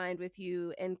mastermind with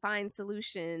you and find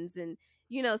solutions and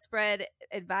spread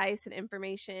advice and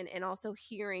information, and also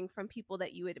hearing from people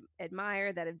that you would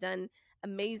admire that have done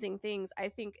amazing things. I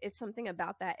think is something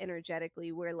about that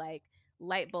energetically where like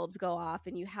light bulbs go off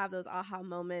and you have those aha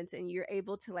moments and you're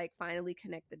able to like finally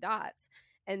connect the dots.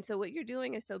 And so what you're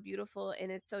doing is so beautiful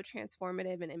and it's so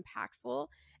transformative and impactful.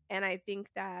 And I think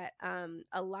that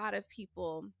a lot of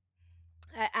people,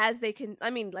 as they can, I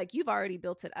mean, like you've already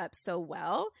built it up so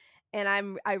well.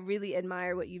 And I really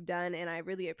admire what you've done. And I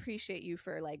really appreciate you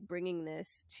for like bringing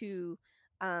this to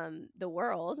the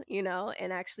world,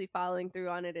 and actually following through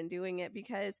on it and doing it,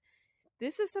 because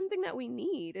this is something that we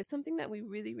need. It's something that we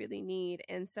really, really need.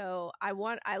 And so I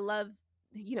love,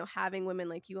 having women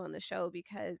like you on the show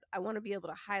because I want to be able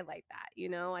to highlight that.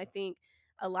 I think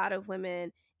a lot of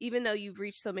women, even though you've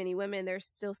reached so many women, there's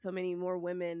still so many more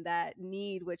women that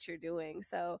need what you're doing.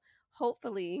 So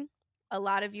hopefully, a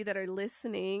lot of you that are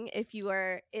listening, if you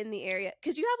are in the area,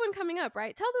 because you have one coming up,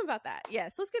 right? Tell them about that.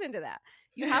 Yes, let's get into that.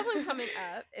 You have one coming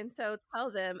up. And so tell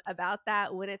them about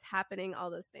that, when it's happening, all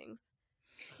those things.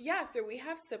 Yeah, so we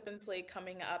have Sip and Slay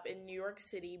coming up in New York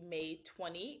City, May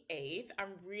 28th.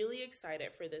 I'm really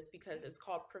excited for this because it's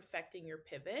called Perfecting Your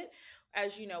Pivot.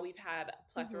 As you know, we've had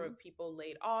a plethora Mm-hmm. of people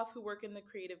laid off who work in the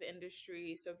creative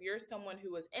industry. So if you're someone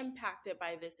who was impacted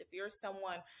by this, if you're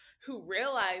someone who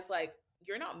realized like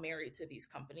you're not married to these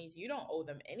companies, you don't owe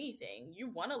them anything, you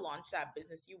want to launch that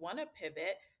business, you want to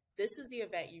pivot, this is the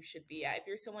event you should be at. If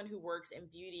you're someone who works in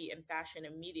beauty and fashion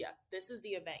and media, this is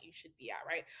the event you should be at,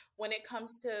 right? When it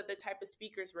comes to the type of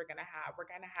speakers we're going to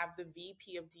have the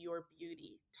VP of Dior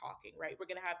Beauty talking, right? We're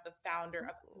going to have the founder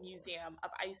of Museum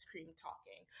of Ice Cream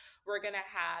talking. We're going to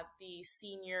have the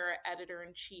senior editor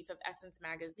in chief of Essence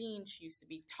Magazine. She used to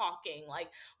be talking. Like,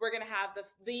 we're going to have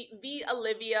the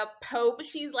Olivia Pope.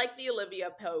 She's like the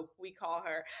Olivia Pope, we call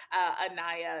her,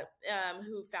 Anaya,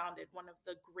 who founded one of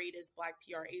the greatest Black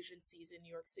PR agencies in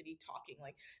New York City, talking.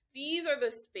 Like, these are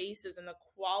the spaces and the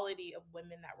quality of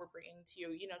women that we're bringing to you.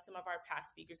 You know, some of our past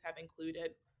speakers have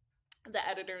included the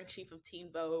editor in chief of Teen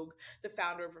Vogue, the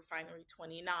founder of Refinery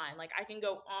 29. Like, I can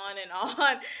go on and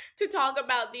on to talk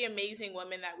about the amazing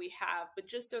women that we have, but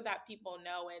just so that people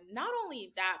know. And not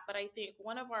only that, but I think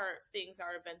one of our things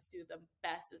our events do the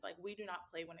best is like, we do not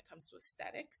play when it comes to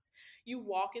aesthetics. You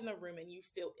walk in the room and you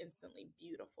feel instantly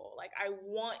beautiful. Like, I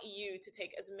want you to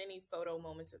take as many photo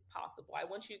moments as possible. I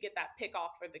want you to get that pick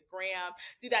off for the gram,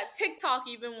 do that TikTok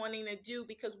you've been wanting to do,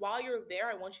 because while you're there,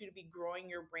 I want you to be growing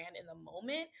your brand in the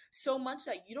moment so much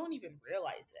that you don't even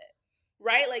realize it.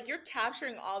 Right? Like, you're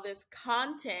capturing all this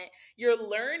content, you're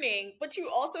learning, but you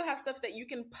also have stuff that you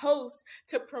can post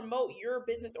to promote your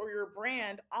business or your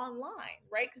brand online,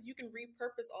 right? Because you can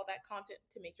repurpose all that content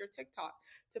to make your TikTok,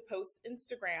 to post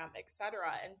Instagram,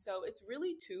 etc. And so it's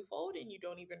really twofold and you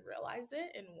don't even realize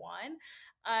it in one.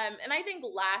 And I think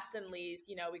last and least,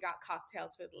 you know, we got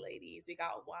cocktails for the ladies, we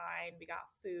got wine, we got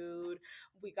food,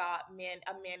 we got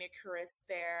a manicurist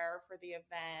there for the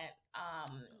event.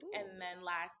 And then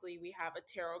lastly, we have a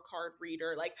tarot card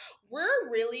reader. Like,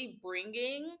 we're really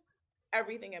bringing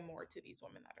everything and more to these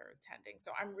women that are attending.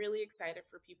 So I'm really excited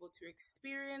for people to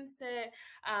experience it.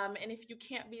 And if you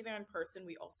can't be there in person,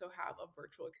 we also have a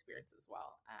virtual experience as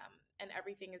well. And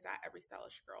everything is at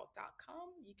everystylishgirl.com.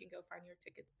 You can go find your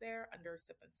tickets there under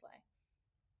Sip and Slay.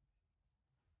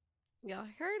 Y'all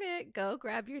heard it. Go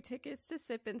grab your tickets to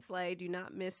Sip and Slay. Do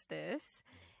not miss this.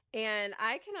 And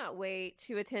I cannot wait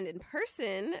to attend in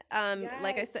person.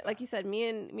 Like I Yes. said, like you said, me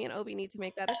and Obi need to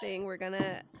make that a thing. We're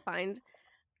gonna find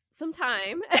some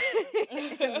time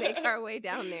and make our way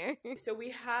down there. So we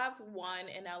have one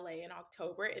in LA in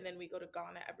October, and then we go to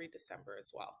Ghana every December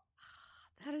as well.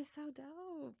 That is so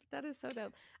dope. That is so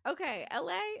dope. Okay,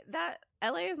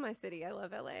 LA is my city. I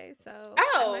love LA, so I might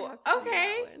Oh, have to come to that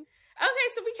okay. one. Okay,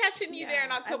 so we catching you there in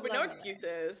Yeah, I October. No love LA.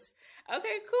 excuses.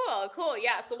 Okay, cool, cool.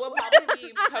 Yeah, so we'll probably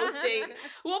be posting.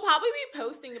 We'll probably be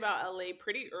posting about LA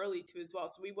pretty early too, as well.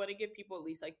 So we want to give people at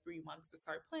least like 3 months to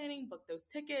start planning, book those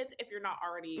tickets if you're not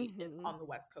already Hmm. on the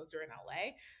West Coast or in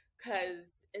LA,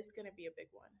 because it's gonna be a big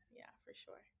one. Yeah, for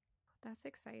sure. That's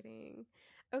exciting.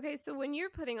 Okay, so when you're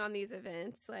putting on these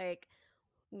events, like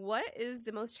what is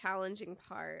the most challenging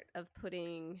part of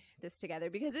putting this together?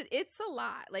 Because it's a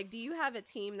lot. Like, do you have a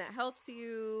team that helps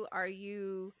you? Are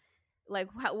you like,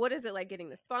 what is it like getting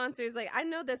the sponsors? Like, I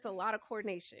know there's a lot of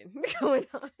coordination going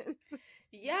on.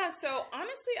 Yeah, so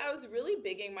honestly, I was really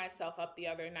bigging myself up the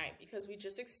other night because we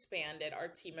just expanded our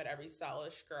team at Every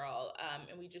Stylish Girl,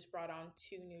 and we just brought on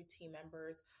 2 new team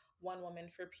members, one woman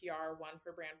for PR, one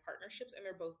for brand partnerships, and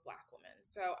they're both Black women.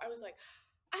 So I was like,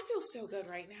 I feel so good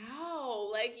right now.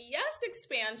 Like, yes,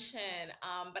 expansion.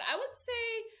 But I would say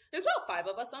there's about 5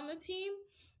 of us on the team.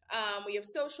 We have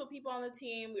social people on the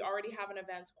team. We already have an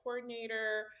events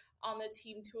coordinator on the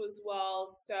team too as well.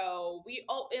 So we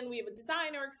have a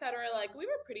designer, etc. Like we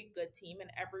were a pretty good team,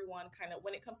 and everyone kind of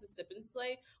when it comes to Sip and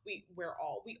Slay, we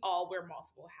all wear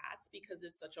multiple hats because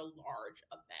it's such a large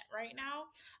event right now.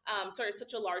 Sorry, it's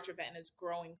such a large event and it's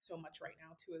growing so much right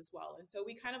now too as well. And so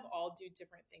we kind of all do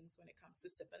different things when it comes to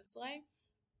Sip and Slay.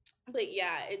 But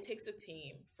yeah, it takes a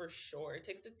team for sure. It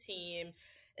takes a team.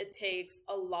 It takes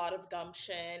a lot of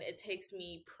gumption. It takes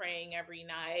me praying every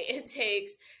night. It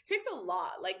takes a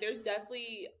lot. Like there's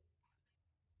definitely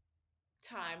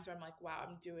times where I'm like, wow,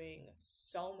 I'm doing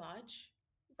so much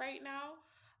right now.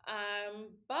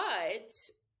 But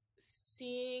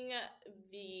seeing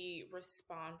the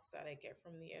response that I get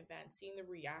from the event, seeing the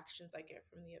reactions I get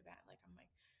from the event, like I'm like,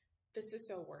 this is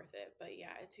so worth it. But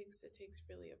yeah, it takes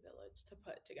really a village to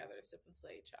put together a Sip and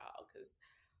Slay child because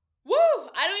woo,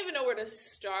 I don't even know where to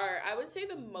start. I would say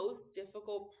the most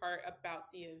difficult part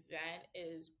about the event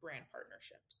is brand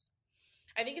partnerships.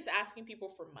 I think it's asking people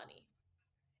for money.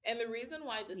 And the reason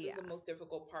why this is Yeah. the most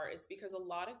difficult part is because a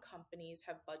lot of companies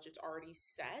have budgets already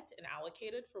set and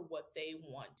allocated for what they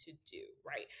want to do,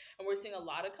 right? And we're seeing a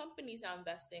lot of companies now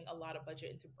investing a lot of budget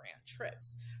into brand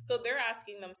trips. So they're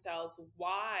asking themselves,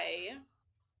 why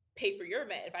pay for your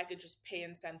event if I could just pay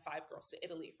and send 5 girls to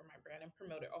Italy for my brand and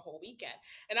promote it a whole weekend?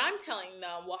 And I'm telling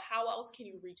them, well, how else can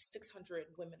you reach 600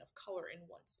 women of color in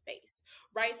one space,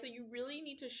 right? So you really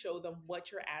need to show them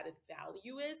what your added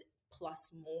value is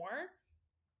plus more.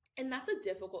 And that's a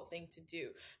difficult thing to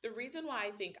do. The reason why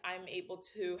I think I'm able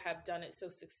to have done it so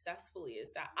successfully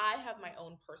is that I have my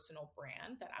own personal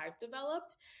brand that I've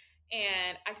developed,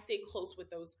 and I stay close with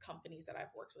those companies that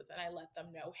I've worked with, and I let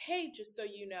them know, hey, just so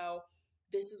you know,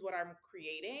 this is what I'm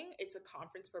creating. It's a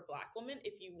conference for Black women.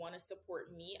 If you want to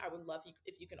support me, I would love you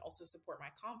if you can also support my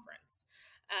conference.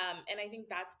 And I think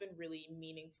that's been really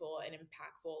meaningful and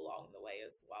impactful along the way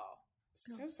as well.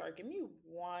 So sorry. Give me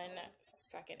 1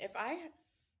 second. If I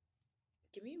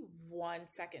Give me 1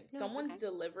 second. No, it's Someone's okay.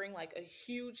 delivering like a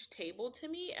huge table to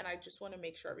me, and I just want to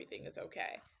make sure everything is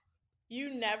okay.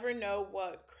 You never know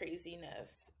what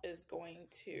craziness is going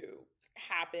to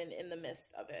happen in the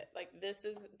midst of it. Like this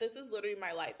is literally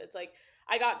my life. It's like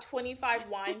I got 25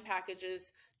 wine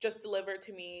packages just delivered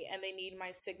to me, and they need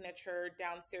my signature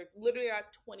downstairs. Literally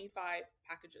got 25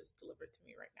 packages delivered to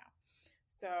me right now.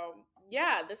 So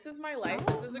yeah, this is my life.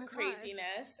 This Oh is a my gosh.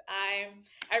 craziness.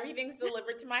 Everything's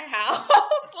delivered to my house.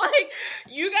 Like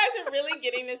you guys are really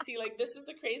getting to see like this is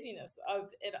the craziness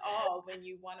of it all when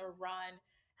you want to run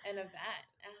an event.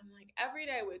 And I'm like every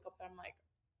day I wake up and I'm like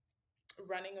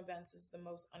running events is the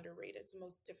most underrated. It's the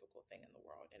most difficult thing in the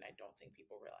world, and I don't think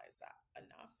people realize that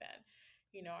enough.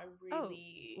 And I Oh,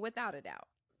 really without a doubt.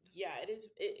 yeah, it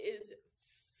is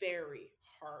very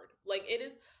hard. Like it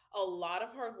is a lot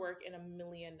of hard work and a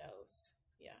million no's.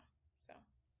 Yeah. So,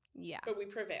 Yeah. but we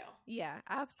prevail. Yeah,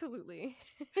 absolutely.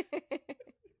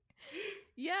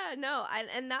 Yeah, no,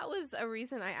 and that was a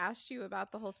reason I asked you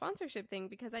about the whole sponsorship thing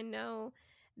because I know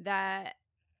that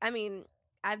I mean,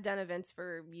 I've done events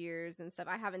for years and stuff.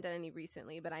 I haven't done any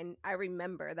recently, but I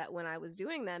remember that when I was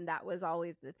doing them, that was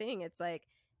always the thing. It's like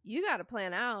you got to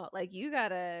plan out, like you got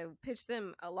to pitch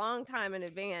them a long time in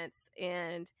advance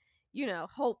and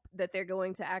hope that they're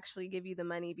going to actually give you the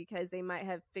money because they might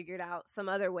have figured out some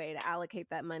other way to allocate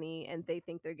that money and they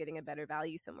think they're getting a better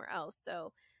value somewhere else.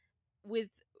 So with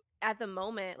at the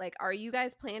moment, like are you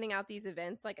guys planning out these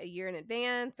events like a year in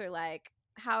advance or like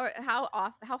how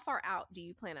far out do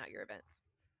you plan out your events?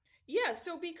 Yeah,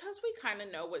 so because we kind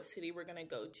of know what city we're going to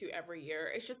go to every year,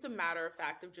 it's just a matter of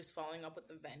fact of just following up with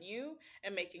the venue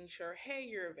and making sure, hey,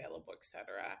 you're available,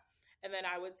 etc. And then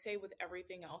I would say with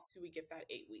everything else, we give that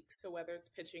 8 weeks. So whether it's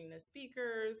pitching the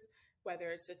speakers,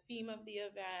 whether it's the theme of the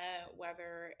event,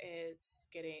 whether it's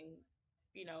getting,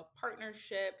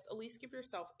 partnerships, at least give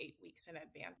yourself 8 weeks in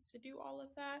advance to do all of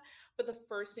that. But the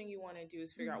first thing you want to do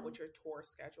is figure out Mm-hmm. what your tour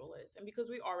schedule is. And because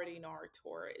we already know our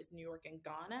tour is New York and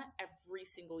Ghana every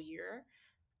single year,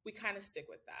 we kind of stick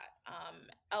with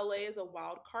that. LA is a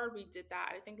wild card. We did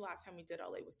that. I think last time we did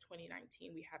LA was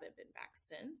 2019. We haven't been back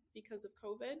since because of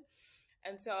COVID.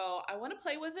 And so I want to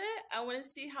play with it. I want to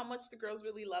see how much the girls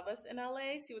really love us in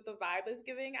LA, see what the vibe is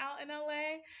giving out in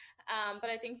LA. But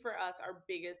I think for us, our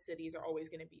biggest cities are always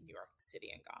going to be New York City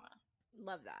and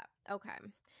Ghana. Love that. Okay.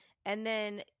 And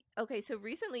then, okay, so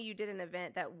recently you did an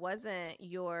event that wasn't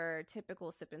your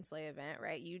typical Sip and Slay event,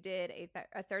 right? You did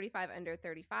a 35 under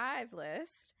 35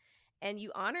 list and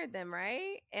you honored them,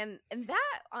 right? And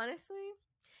that honestly,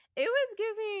 it was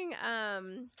giving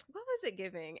what was it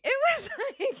giving? It was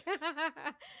like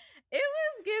it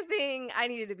was giving I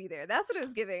needed to be there. That's what it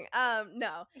was giving.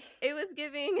 No. It was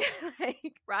giving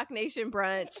like Rock Nation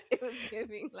brunch. It was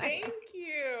giving like Thank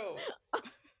you.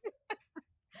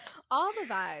 all the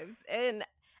vibes. And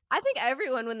I think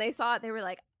everyone, when they saw it, they were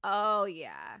like, oh,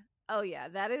 yeah. Oh, yeah.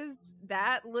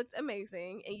 That looked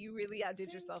amazing. And you really outdid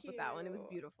Thank yourself with that one. It was you.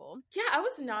 beautiful. Yeah, I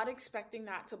was not expecting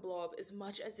that to blow up as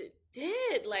much as it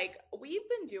did. Like we've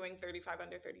been doing 35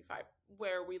 under 35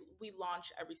 where we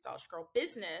launched Every Stylish Girl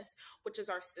Business, which is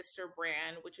our sister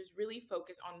brand, which is really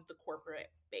focused on the corporate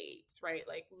babes, right?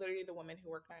 Like literally the women who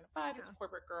work 9 to 5, it's Yeah.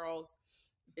 corporate girls,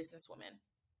 businesswomen.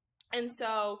 And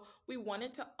so we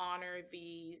wanted to honor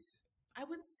these, I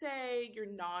would say, your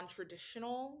non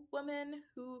traditional women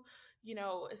who,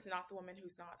 is not the woman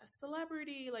who's not a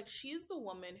celebrity. Like, she's the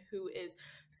woman who is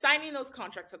signing those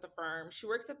contracts at the firm. She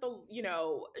works at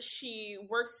she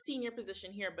works senior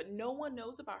position here, but no one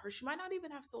knows about her. She might not even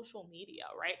have social media,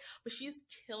 right? But she's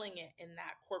killing it in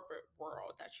that corporate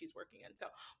world that she's working in. So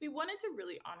we wanted to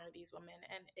really honor these women,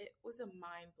 and it was a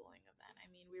mind-blowing event. I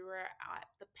mean, we were at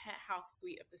the penthouse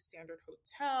suite of the Standard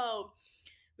Hotel.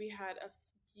 We had a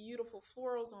beautiful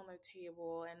florals on the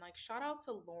table, and like shout out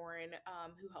to Lauren,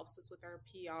 who helps us with our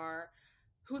PR,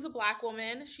 who's a Black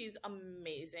woman. She's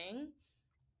amazing,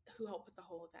 who helped put the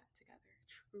whole event together.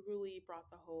 Truly brought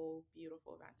the whole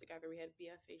beautiful event together. We had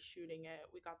BFA shooting it.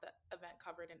 We got the event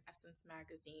covered in Essence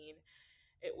magazine.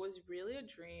 It was really a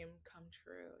dream come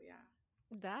true. Yeah.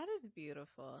 That is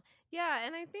beautiful. Yeah,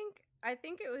 and I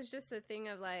think it was just a thing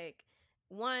of like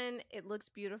one, it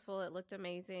looked beautiful, it looked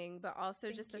amazing, but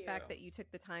also just Thank the you. fact that you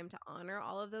took the time to honor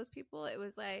all of those people. It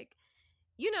was like,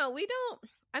 we don't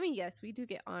I mean, yes, we do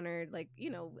get honored. Like,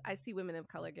 I see women of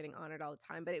color getting honored all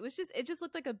the time, but it just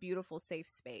looked like a beautiful, safe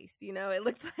space. It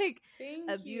looked like a Thank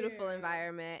you. beautiful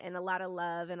environment and a lot of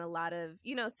love and a lot of,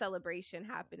 celebration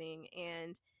happening.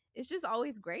 And it's just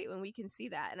always great when we can see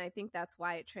that. And I think that's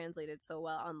why it translated so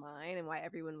well online and why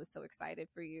everyone was so excited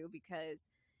for you because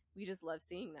we just love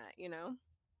seeing that.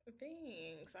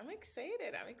 Thanks. I'm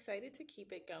excited. I'm excited to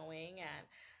keep it going and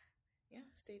yeah,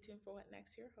 stay tuned for what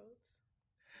next year holds.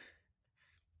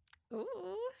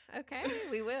 Ooh, okay.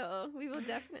 We will. We will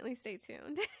definitely stay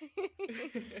tuned.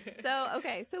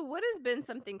 So what has been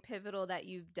something pivotal that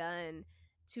you've done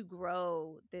to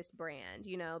grow this brand?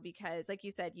 Because like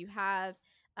you said, you have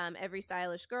Every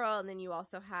Stylish Girl, and then you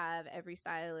also have Every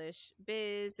Stylish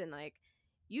Biz, and like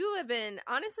you have been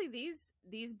honestly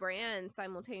these brands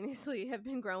simultaneously have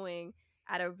been growing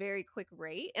at a very quick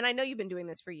rate. And I know you've been doing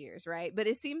this for years, right? But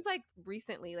it seems like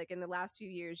recently, like in the last few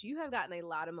years, you have gotten a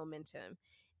lot of momentum.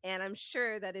 And I'm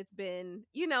sure that it's been,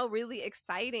 really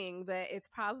exciting, but it's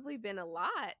probably been a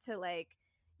lot to like,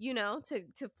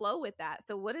 to flow with that.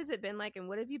 So what has it been like and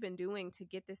what have you been doing to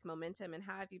get this momentum and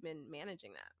how have you been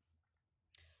managing that?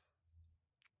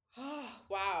 Oh,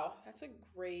 wow. That's a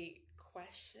great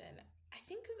question. I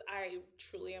think because I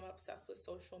truly am obsessed with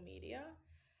social media.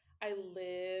 I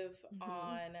live Mm-hmm.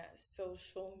 on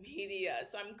social media.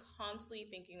 So I'm constantly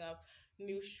thinking of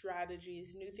new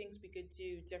strategies, new things we could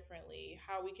do differently,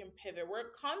 how we can pivot. We're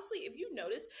constantly, if you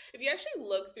notice, if you actually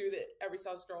look through the Every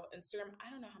Stylish Girl Instagram, I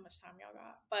don't know how much time y'all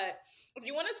got, but if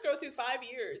you want to scroll through 5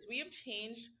 years, we have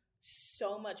changed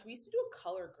so much. We used to do a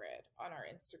color grid on our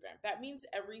Instagram. That means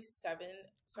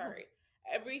Oh,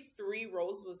 every 3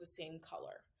 rows was the same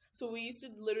color. So we used to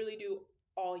literally do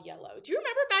all yellow. Do you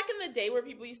remember back in the day where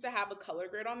people used to have a color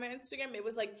grid on their Instagram? It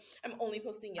was like, I'm only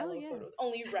posting oh yellow yes. photos,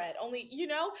 only red, only.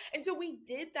 And so we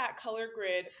did that color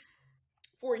grid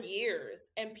for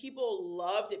years and people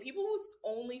loved it. People would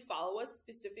only follow us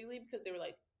specifically because they were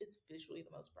like, it's visually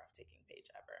the most breathtaking page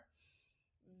ever.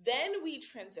 Then we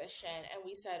transition and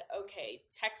we said, okay,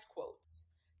 text quotes.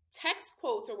 Text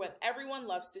quotes are what everyone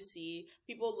loves to see.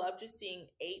 People love just seeing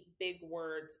 8 big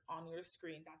words on your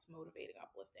screen. That's motivating,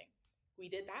 uplifting. We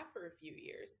did that for a few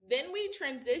years. Then we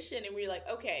transitioned and we were like,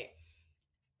 okay,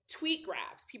 tweet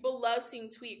grabs. People love seeing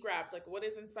tweet grabs. Like, what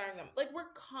is inspiring them? Like,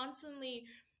 we're constantly,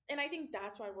 and I think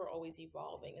that's why we're always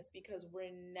evolving, is because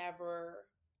we're never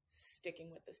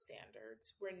sticking with the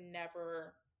standards. We're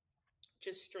never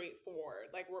just straightforward.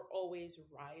 Like, we're always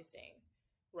rising,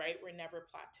 right? We're never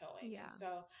plateauing. Yeah. And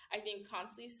so I think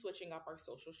constantly switching up our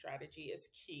social strategy is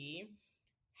key.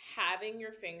 Having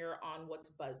your finger on what's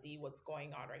buzzy, what's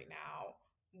going on right now,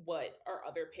 what are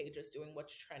other pages doing,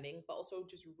 what's trending, but also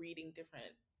just reading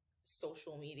different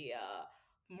social media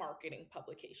marketing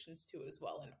publications too as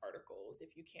well, and articles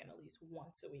if you can, at least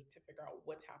once a week, to figure out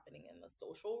what's happening in the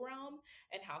social realm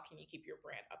and how can you keep your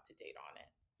brand up to date on it.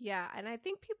 Yeah, and I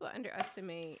think people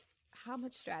underestimate how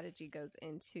much strategy goes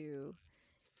into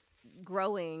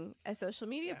growing a social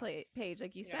media page.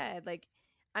 Like you said, like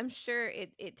I'm sure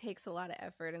it takes a lot of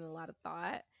effort and a lot of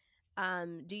thought.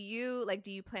 Do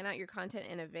you plan out your content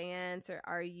in advance, or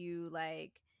are you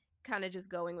like kind of just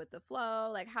going with the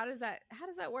flow? Like how does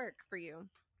that work for you?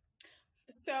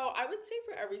 So I would say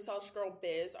for every Stylish Girl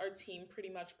Biz, our team pretty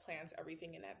much plans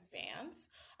everything in advance.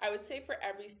 I would say for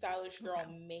every Stylish Girl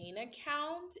main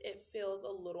account, it feels a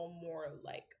little more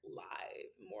like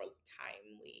live, more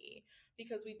timely,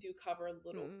 because we do cover a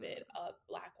little bit of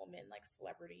Black women, like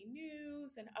celebrity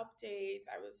news and updates.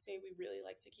 I would say we really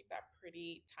like to keep that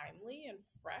pretty timely and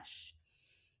fresh.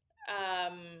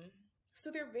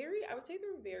 So I would say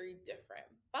they're very different,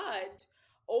 but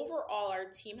overall our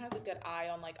team has a good eye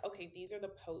on like, okay, these are the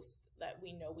posts that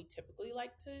we know we typically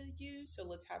like to use, so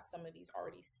let's have some of these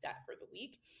already set for the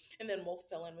week, and then we'll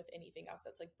fill in with anything else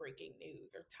that's like breaking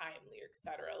news or timely or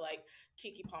etc. Like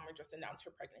Keke Palmer just announced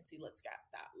her pregnancy, let's get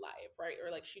that live, right?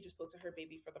 Or like she just posted her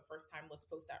baby for the first time, let's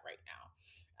post that right now.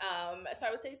 So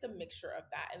I would say it's a mixture of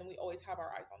that, and then we always have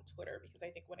our eyes on Twitter, because I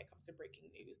think when it comes to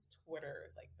breaking news, Twitter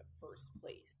is like the first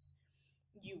place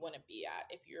you want to be at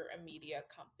if you're a media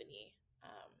company.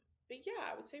 But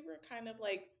yeah, I would say we're kind of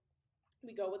like,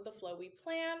 we go with the flow, we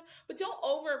plan, but don't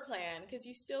over plan, because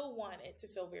you still want it to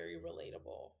feel very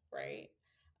relatable, right?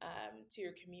 To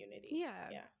your community.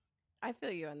 Yeah. I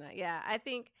feel you on that. Yeah. I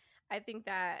think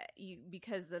that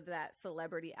because of that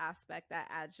celebrity aspect, that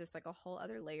adds just like a whole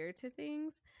other layer to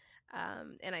things.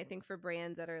 And I think for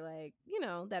brands that are like,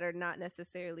 that are not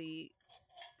necessarily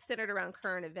centered around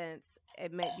current events,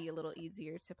 it might be a little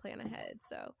easier to plan ahead.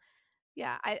 So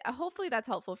yeah, I hopefully that's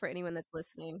helpful for anyone that's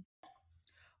listening.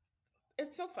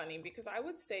 It's so funny because I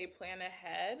would say plan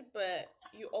ahead, but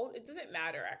it doesn't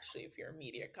matter actually if you're a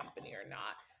media company or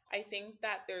not. I think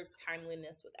that there's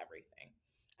timeliness with everything.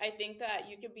 I think that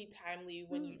you could be timely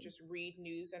when you just read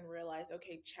news and realize,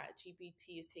 okay,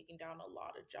 ChatGPT is taking down a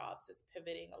lot of jobs, it's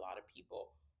pivoting a lot of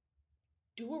people.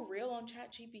 Do a reel on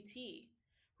ChatGPT,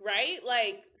 right?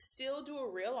 Like, still do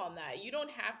a reel on that. You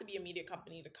don't have to be a media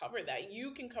company to cover that.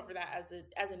 You can cover that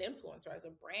as an influencer, as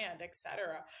a brand,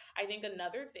 etc. I think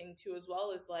another thing too as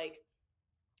well is like,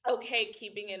 okay,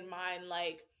 keeping in mind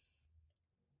like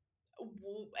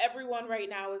everyone right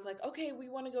now is like, okay, we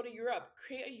want to go to Europe,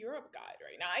 create a Europe guide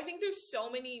right now. I think there's so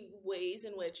many ways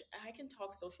in which I can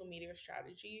talk social media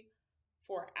strategy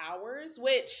for hours,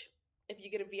 which if you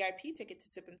get a VIP ticket to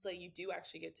Sip and Slay, you do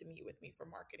actually get to meet with me for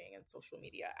marketing and social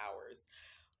media hours.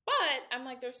 But I'm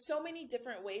like, there's so many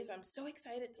different ways. I'm so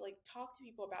excited to like talk to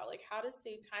people about like how to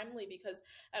stay timely, because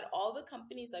at all the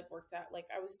companies I've worked at, like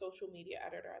I was social media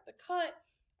editor at The Cut.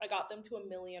 I got them to 1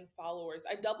 million followers.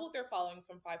 I doubled their following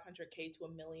from 500K to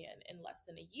 1 million in less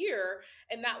than a year.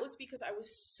 And that was because I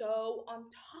was so on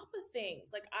top of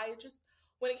things. Like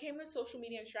when it came to social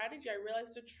media and strategy, I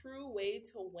realized the true way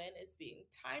to win is being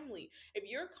timely. If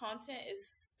your content is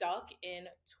stuck in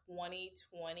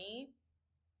 2020,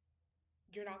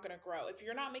 you're not going to grow. If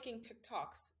you're not making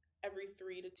TikToks every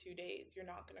 3 to 2 days, you're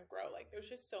not going to grow. Like there's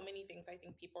just so many things I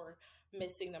think people are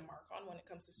missing the mark on when it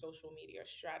comes to social media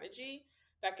strategy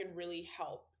that can really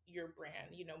help your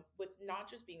brand, with not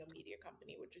just being a media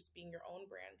company, with just being your own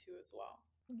brand too as well.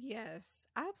 Yes,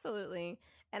 absolutely.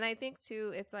 And I think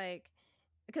too, it's like,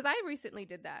 because I recently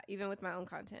did that even with my own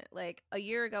content. Like a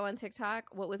year ago on TikTok,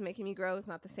 what was making me grow is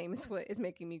not the same as what is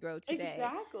making me grow today.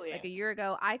 Exactly. Like a year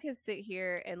ago, I could sit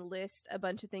here and list a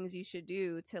bunch of things you should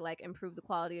do to like improve the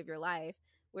quality of your life.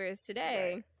 Whereas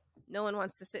today, no one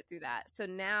wants to sit through that. So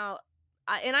now,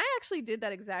 and I actually did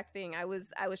that exact thing. I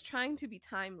was trying to be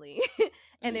timely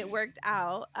and it worked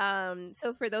out.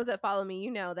 So for those that follow me,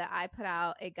 you know that I put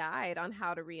out a guide on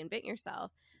how to reinvent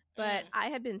yourself. But Mm, I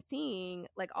had been seeing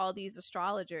like all these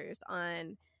astrologers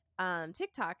on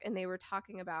TikTok, and they were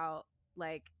talking about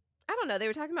like, I don't know, they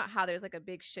were talking about how there's like a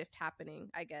big shift happening,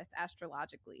 I guess,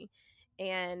 astrologically.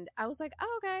 And I was like,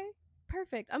 oh, okay,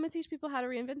 perfect. I'm gonna teach people how to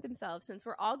reinvent themselves since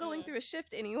we're all going mm, through a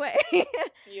shift anyway.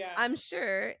 yeah. I'm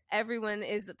sure everyone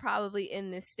is probably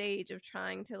in this stage of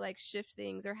trying to like shift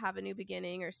things or have a new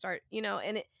beginning or start,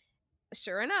 and it,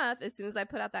 sure enough, as soon as I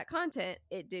put out that content,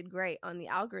 it did great on the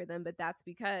algorithm, but that's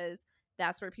because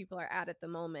that's where people are at the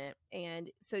moment. And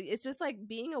so it's just like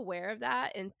being aware of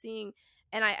that and seeing,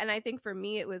 and I think for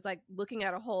me it was like looking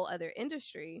at a whole other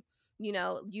industry,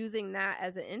 using that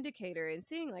as an indicator and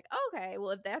seeing like, okay, well,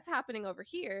 if that's happening over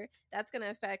here, that's going to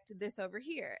affect this over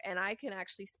here, and I can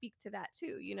actually speak to that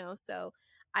too, so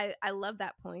I love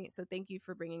that point. So thank you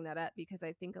for bringing that up, because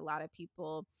I think a lot of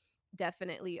people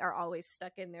definitely are always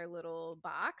stuck in their little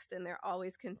box, and they're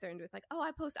always concerned with like, oh,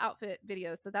 I post outfit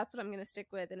videos, so that's what I'm going to stick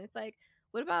with. And it's like,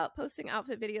 what about posting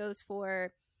outfit videos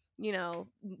for, you know,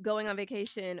 going on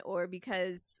vacation, or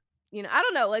because, I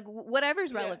don't know, like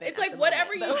whatever's Yeah. relevant It's at like the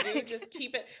whatever moment. you But do, just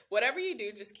keep it, whatever you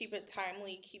do, just keep it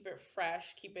timely, keep it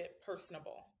fresh, keep it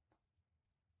personable.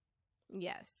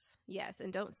 yes, yes,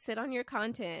 and don't sit on your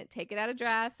content. Take it out of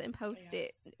drafts and post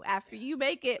it. Yes. After you Yes.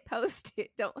 make it, post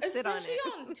it. Don't sit on Especially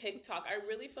on it. TikTok. I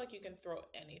really feel like you can throw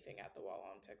anything at the wall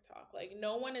on TikTok. Like,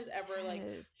 no one is ever like,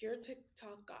 Yes. your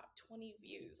TikTok got 20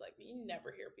 views. Like, you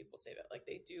never hear people say that like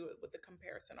they do with the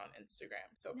comparison on Instagram.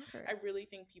 So Never. I really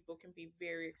think people can be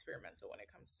very experimental when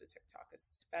it comes to TikTok,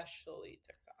 especially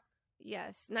TikTok.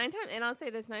 Yes, and I'll say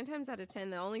this, 9 times out of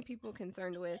 10, the only people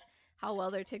concerned with how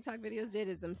well their TikTok videos did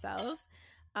is themselves.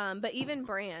 But even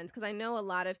brands, because I know a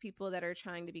lot of people that are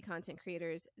trying to be content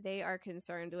creators, they are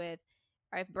concerned with,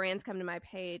 if brands come to my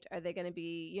page, are they going to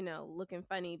be, looking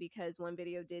funny because one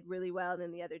video did really well and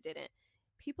then the other didn't?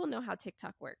 People know how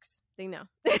TikTok works. They know.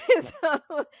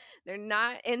 So they're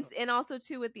not, and also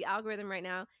too with the algorithm right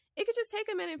now, it could just take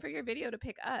a minute for your video to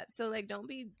pick up. So like, don't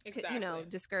be, Exactly.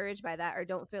 discouraged by that, or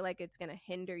don't feel like it's going to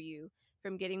hinder you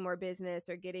from getting more business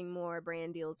or getting more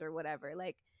brand deals or whatever.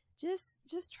 Like, just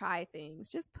try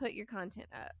things. Just put your content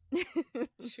up.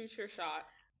 Shoot your shot.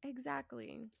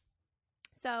 Exactly.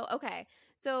 So, okay.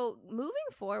 So, moving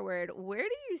forward, where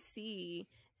do you see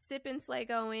Sip and Slay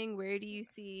going? Where do you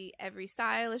see Every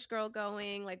Stylish Girl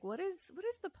going? Like, what is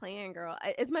the plan, girl?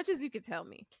 As much as you could tell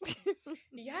me.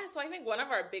 Yeah, so I think one of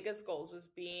our biggest goals was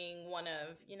being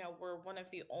we're one of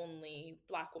the only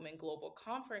Black women global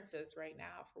conferences right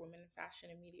now for women in fashion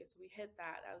and media. So we hit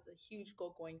that. That was a huge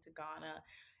goal, going to Ghana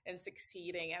and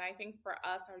succeeding. And I think for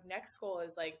us, our next goal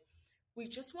is like, we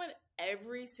just want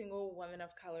every single woman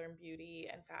of color in beauty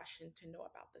and fashion to know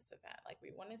about this event. Like,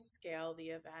 we want to scale the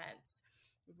event.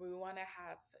 We want to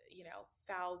have,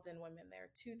 1,000 women there,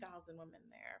 2,000 women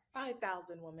there,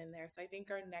 5,000 women there. So I think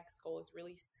our next goal is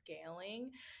really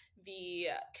scaling the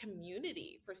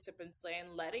community for Sip and Slay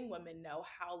and letting women know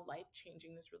how life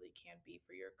changing this really can be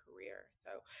for your career. So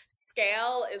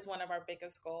scale is one of our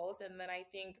biggest goals. And then I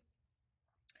think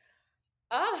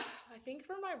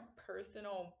for my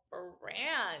personal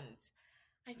brand,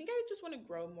 I think I just want to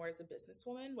grow more as a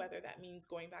businesswoman, whether that means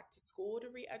going back to school to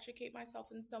re educate myself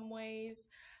in some ways,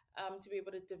 to be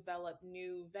able to develop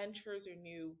new ventures or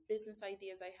new business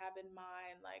ideas I have in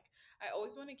mind. Like, I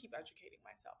always want to keep educating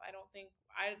myself. I don't think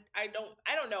I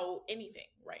don't know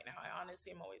anything right now. I honestly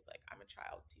am always like, I'm a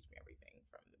child, teach me everything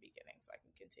from the beginning so I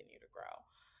can continue to grow.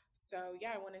 So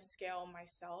yeah, I want to scale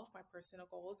myself, my personal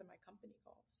goals, and my company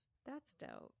goals. That's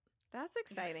dope. That's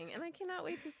exciting, and I cannot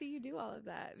wait to see you do all of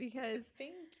that, because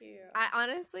Thank you. I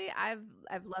honestly, I've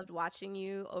loved watching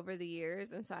you over the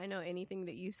years, and so I know anything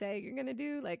that you say you're gonna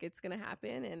do, like, it's gonna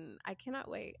happen, and I cannot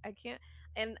wait. I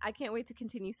can't wait to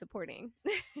continue supporting.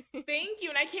 Thank you.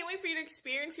 And I can't wait for you to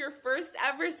experience your first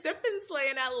ever Sip and Slay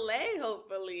in LA,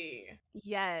 hopefully.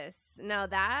 Yes. No,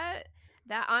 that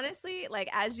honestly, like,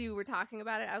 as you were talking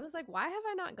about it, I was like, why have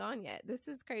I not gone yet? This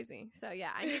is crazy. So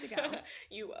yeah, I need to go.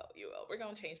 You will. You will. We're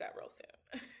going to change that real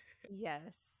soon.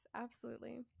 Yes,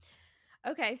 absolutely.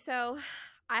 Okay, so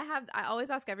I always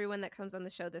ask everyone that comes on the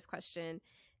show this question.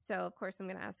 So of course I'm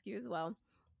going to ask you as well.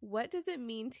 What does it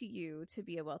mean to you to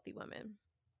be a wealthy woman?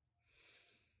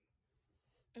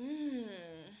 mm.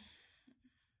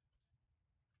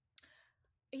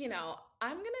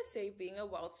 I'm going to say being a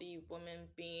wealthy woman,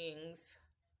 being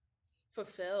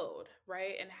fulfilled,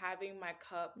 right? And having my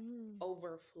cup Mm.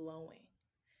 overflowing.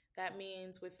 That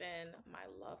means within my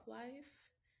love life.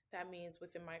 That means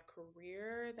within my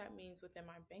career. That means within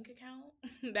my bank account.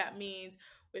 That means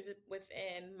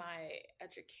within my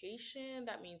education.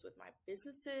 That means with my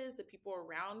businesses, the people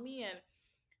around me, and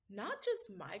not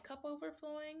just my cup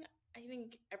overflowing. I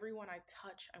think everyone I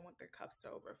touch, I want their cups to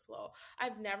overflow.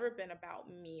 I've never been about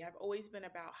me. I've always been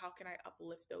about how can I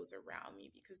uplift those around me,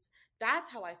 because that's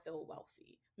how I feel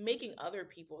wealthy. Making other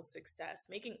people success,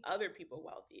 making other people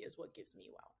wealthy is what gives me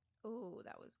wealth. Oh,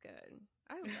 that was good.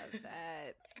 I love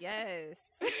that. Yes.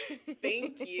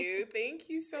 Thank you. Thank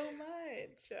you so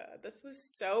much. This was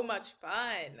so much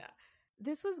fun.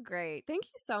 This was great. Thank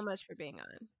you so much for being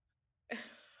on.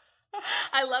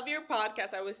 I love your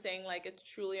podcast. I was saying, like, it's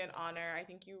truly an honor. I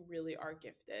think you really are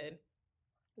gifted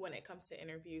when it comes to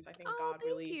interviews. I think Oh,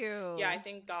 thank you. yeah, I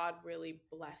think God really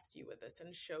blessed you with this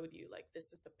and showed you, like,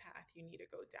 this is the path you need to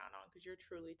go down on, because you're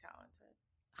truly talented.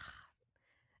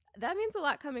 That means a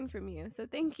lot coming from you. So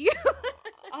thank you.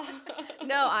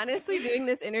 No, honestly, doing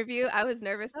this interview, I was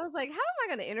nervous. I was like, how am I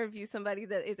going to interview somebody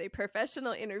that is a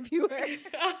professional interviewer?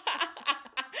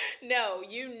 No,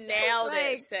 you nailed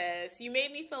it, sis. You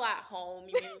made me feel at home.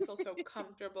 You made me feel so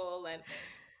comfortable. And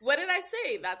what did I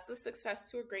say? That's the success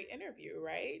to a great interview,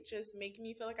 right? Just making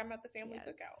me feel like I'm at the family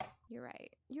cookout. You're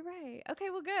right. You're right. Okay,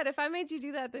 well, good. If I made you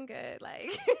do that, then good.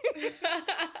 Like,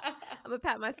 I'm going to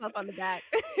pat myself on the back.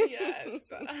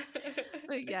 Yes.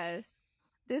 But yes,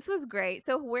 this was great.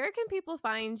 So where can people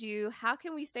find you? How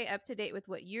can we stay up to date with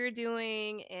what you're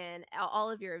doing and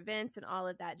all of your events and all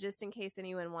of that, just in case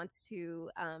anyone wants to,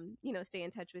 stay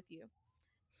in touch with you?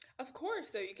 Of course.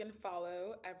 So you can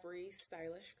follow Every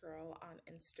Stylish Girl on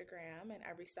Instagram and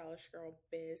Every Stylish Girl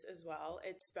Biz as well.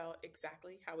 It's spelled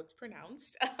exactly how it's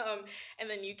pronounced. And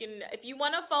then you can, if you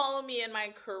want to follow me in my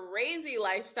crazy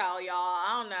lifestyle, y'all,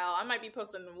 I don't know, I might be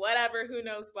posting whatever, who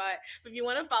knows what. But if you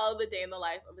want to follow the day in the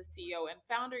life of a CEO and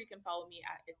founder, you can follow me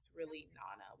at It's Really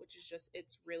Nana, which is just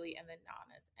It's Really and then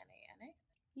Nana's Nana.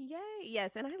 Yay.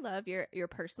 Yes. And I love your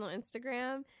personal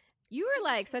Instagram. You were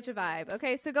like such a vibe.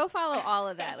 Okay, so go follow all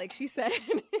of that, like she said.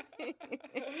 Thank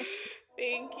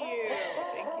you.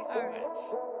 Thank you so much.